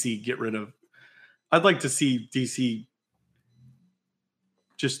see DC get rid of. I'd like to see DC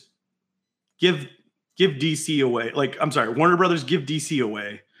just give DC away. Like, I'm sorry, Warner Brothers, give DC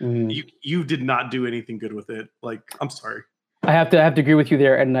away. You did not do anything good with it. Like, I'm sorry. I have to agree with you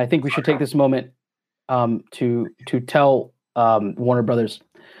there, and I think we should take this moment to tell Warner Brothers,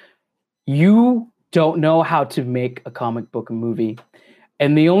 you don't know how to make a comic book movie,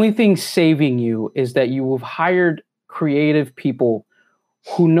 and the only thing saving you is that you have hired creative people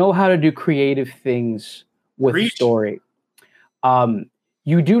who know how to do creative things with story.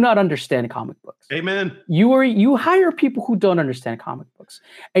 You do not understand comic books. Amen. You hire people who don't understand comic books,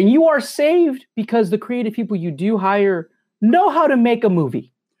 and you are saved because the creative people you do hire know how to make a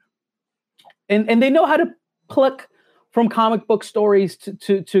movie, and they know how to pluck from comic book stories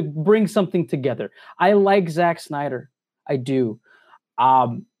to bring something together. I like Zack Snyder. I do.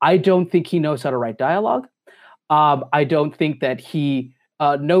 I don't think he knows how to write dialogue. I don't think that he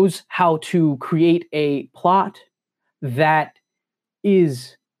knows how to create a plot that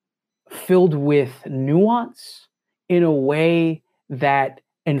is filled with nuance in a way that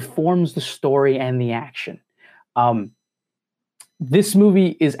informs the story and the action. This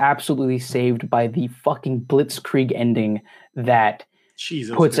movie is absolutely saved by the fucking blitzkrieg ending that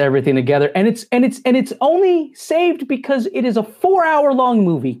puts everything together, and it's only saved because it is a 4-hour long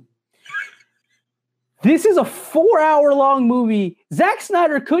movie. This is a 4-hour-long movie. Zack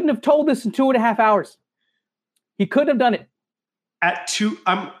Snyder couldn't have told this in 2.5 hours. He couldn't have done it.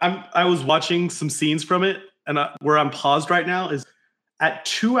 I was watching some scenes from it, and where I'm paused right now is at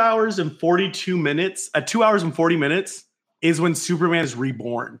 2 hours and 42 minutes. At 2 hours and 40 minutes is when Superman is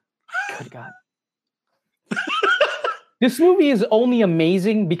reborn. Good God. This movie is only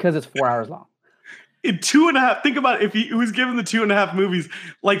amazing because it's 4 hours long. In 2.5, think about if he was given the 2.5 movies.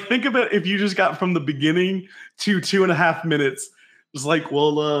 Like, think about if you just got from the beginning to 2.5 minutes. It's like,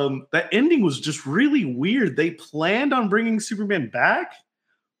 well, that ending was just really weird. They planned on bringing Superman back,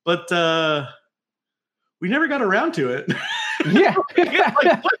 but we never got around to it. Yeah.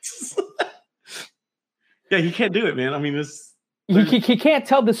 Yeah, he can't do it, man. I mean, he can't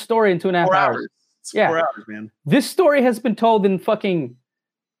tell this story in 2.5 hours. It's 4 hours, man. This story has been told in fucking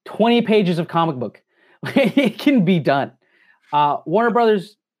 20 pages of comic book. It can be done. Warner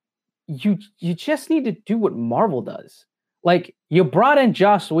Brothers, you just need to do what Marvel does. Like, you brought in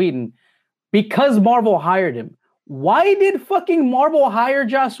Joss Whedon because Marvel hired him. Why did fucking Marvel hire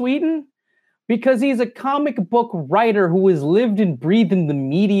Joss Whedon? Because he's a comic book writer who has lived and breathed in the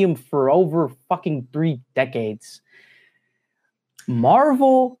medium for over fucking 3 decades.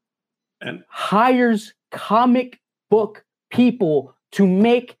 Marvel hires comic book people to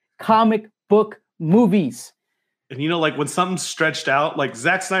make comic book movies. And like when something's stretched out, like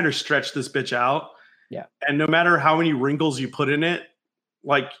Zack Snyder stretched this bitch out. Yeah. And no matter how many wrinkles you put in it,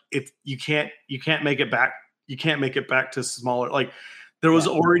 like you can't make it back. You can't make it back to smaller. Like there was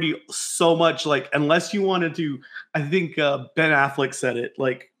already so much, like, unless you wanted to, I think Ben Affleck said it.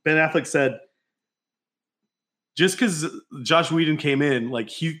 Like Ben Affleck said, just because Josh Whedon came in, like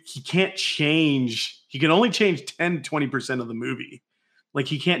he can't change. He can only change 10, 20% of the movie. Like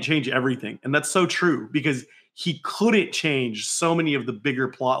he can't change everything. And that's so true because he couldn't change so many of the bigger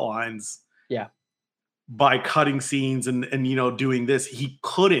plot lines. Yeah. By cutting scenes and doing this. He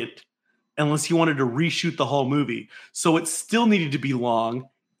couldn't unless he wanted to reshoot the whole movie. So it still needed to be long,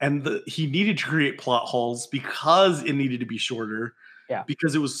 and he needed to create plot holes because it needed to be shorter. Yeah.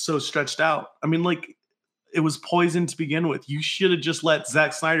 Because it was so stretched out. I mean, like, it was poisoned to begin with. You should have just let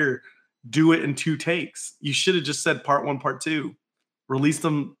Zack Snyder do it in 2 takes. You should have just said part 1, part 2, release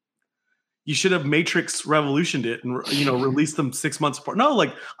them. You should have Matrix Revolutioned it and, you know, release them 6 months apart. No,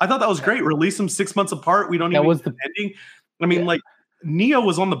 like, I thought that was great. Release them 6 months apart. We don't even was the ending. I mean, like, Neo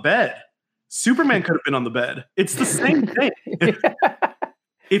was on the bed. Superman could have been on the bed. It's the same thing.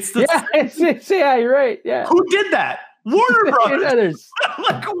 It's the yeah, you're right. Yeah. Who did that? Warner Brothers.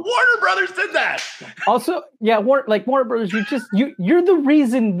 Like Warner Brothers did that. Also, yeah, Warner Brothers, you're the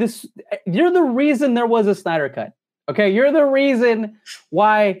reason there was a Snyder Cut. Okay, you're the reason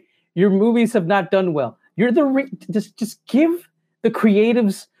why your movies have not done well. You're just give the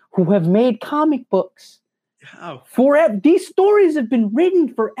creatives who have made comic books forever. These stories have been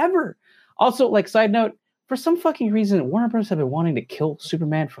written forever. Also, like, side note, for some fucking reason, Warner Bros. Have been wanting to kill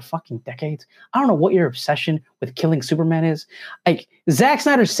Superman for fucking decades. I don't know what your obsession with killing Superman is. Like, Zack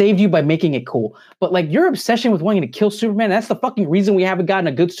Snyder saved you by making it cool. But, like, your obsession with wanting to kill Superman, that's the fucking reason we haven't gotten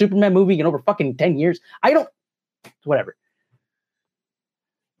a good Superman movie in over fucking 10 years. Whatever.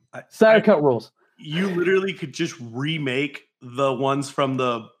 Snyder Cut rules. You literally could just remake the ones from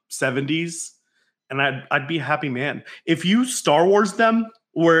the 70s, and I'd be a happy man. If you Star Wars them,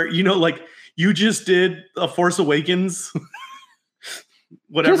 where, you know, like, you just did a Force Awakens,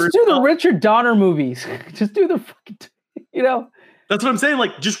 whatever. Just do the Richard Donner movies. Just do the fucking, you know. That's what I'm saying.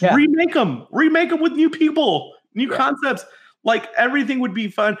 Like, just remake them. Remake them with new people, new concepts. Like, everything would be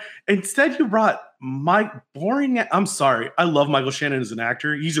fun. Instead, you brought Mike boring. I'm sorry. I love Michael Shannon as an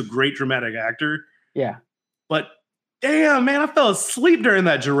actor. He's a great dramatic actor. Yeah. But damn, man, I fell asleep during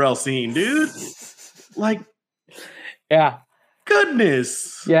that Jarrell scene, dude. Like, yeah.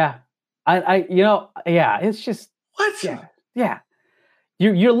 Goodness. Yeah. It's just what? Yeah.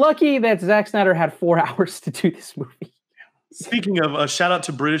 You're lucky that Zack Snyder had 4 hours to do this movie. Speaking of shout out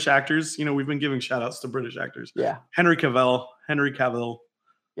to British actors, you know, we've been giving shout outs to British actors. Yeah. Henry Cavill. Yep.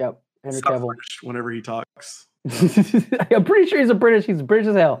 Henry Cavill. British whenever he talks. I'm pretty sure he's British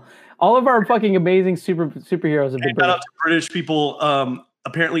as hell. All of our fucking amazing superheroes have been British. Shout out to British people.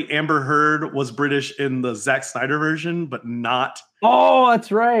 Apparently Amber Heard was British in the Zack Snyder version, but not. Oh,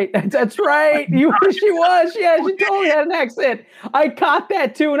 that's right. That's right. She was. Yeah, she totally had an accent. I caught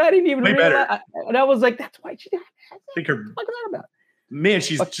that too, and I didn't even realize. And I was like, that's why she had an accent. What is that about? Man,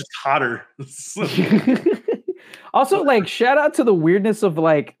 she's just hotter. Also, like, shout out to the weirdness of,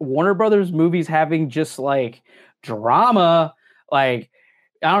 like, Warner Brothers movies having just, like, drama. Like,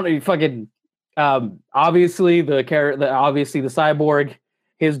 I don't know, fucking obviously the Cyborg,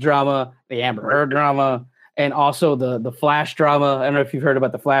 his drama, the Amber Heard drama, and also the Flash drama. I don't know if you've heard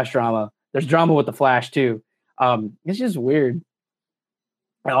about the Flash drama. There's drama with the Flash too. It's just weird.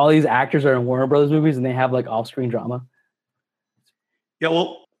 And all these actors are in Warner Brothers movies and they have, like, off-screen drama. Yeah,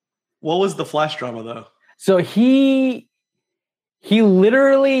 well, what was the Flash drama though? So he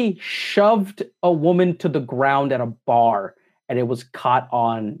literally shoved a woman to the ground at a bar, and it was caught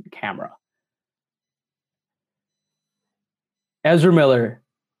on camera. Ezra Miller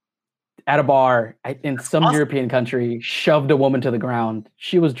at a bar in some European country shoved a woman to the ground.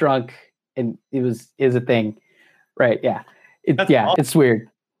 She was drunk, and is a thing, right? Yeah, It's weird.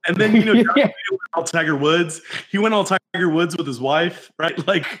 And then, you know, he went all Tiger Woods. He went all Tiger Woods with his wife, right?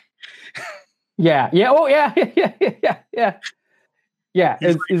 Like, yeah. Oh, yeah. Yeah.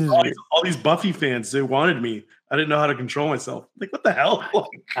 All these Buffy fans, they wanted me. I didn't know how to control myself. Like, what the hell? Like,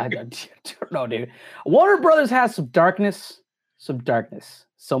 I don't know, dude. Warner Brothers has some darkness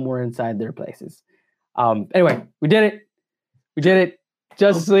somewhere inside their places. Anyway, we did it.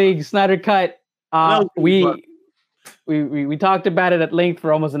 Justice League, Snyder Cut. We talked about it at length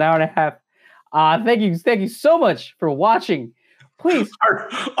for almost an hour and a half. Thank you so much for watching. Please,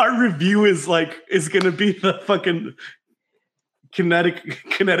 our review is gonna be the fucking kinetic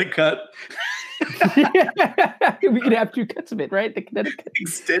cut. We could have 2 cuts of it, right? The kinetic cut.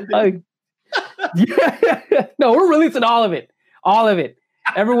 Extended. No, we're releasing all of it. All of it.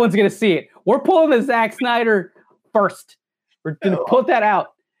 Everyone's gonna see it. We're pulling the Zack Snyder first. We're gonna put that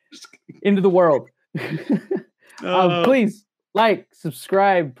out into the world. Please like,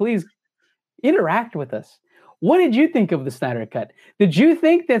 subscribe, please interact with us. What did you think of the Snyder Cut? Did you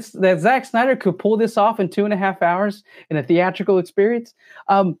think that Zack Snyder could pull this off in 2.5 hours in a theatrical experience?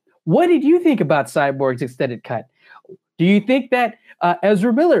 What did you think about Cyborg's extended cut? Do you think that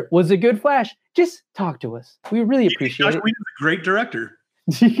Ezra Miller was a good Flash? Just talk to us. We really appreciate it. Joss Whedon's a great director.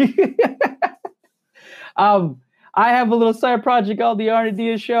 I have a little side project called the Arnie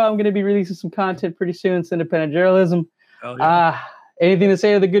Diaz Show. I'm going to be releasing some content pretty soon. It's independent journalism. Oh, yeah. Anything to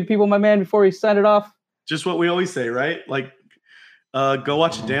say to the good people, my man, before we sign it off? Just what we always say, right? Like, go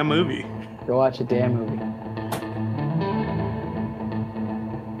watch a damn movie. Go watch a damn movie.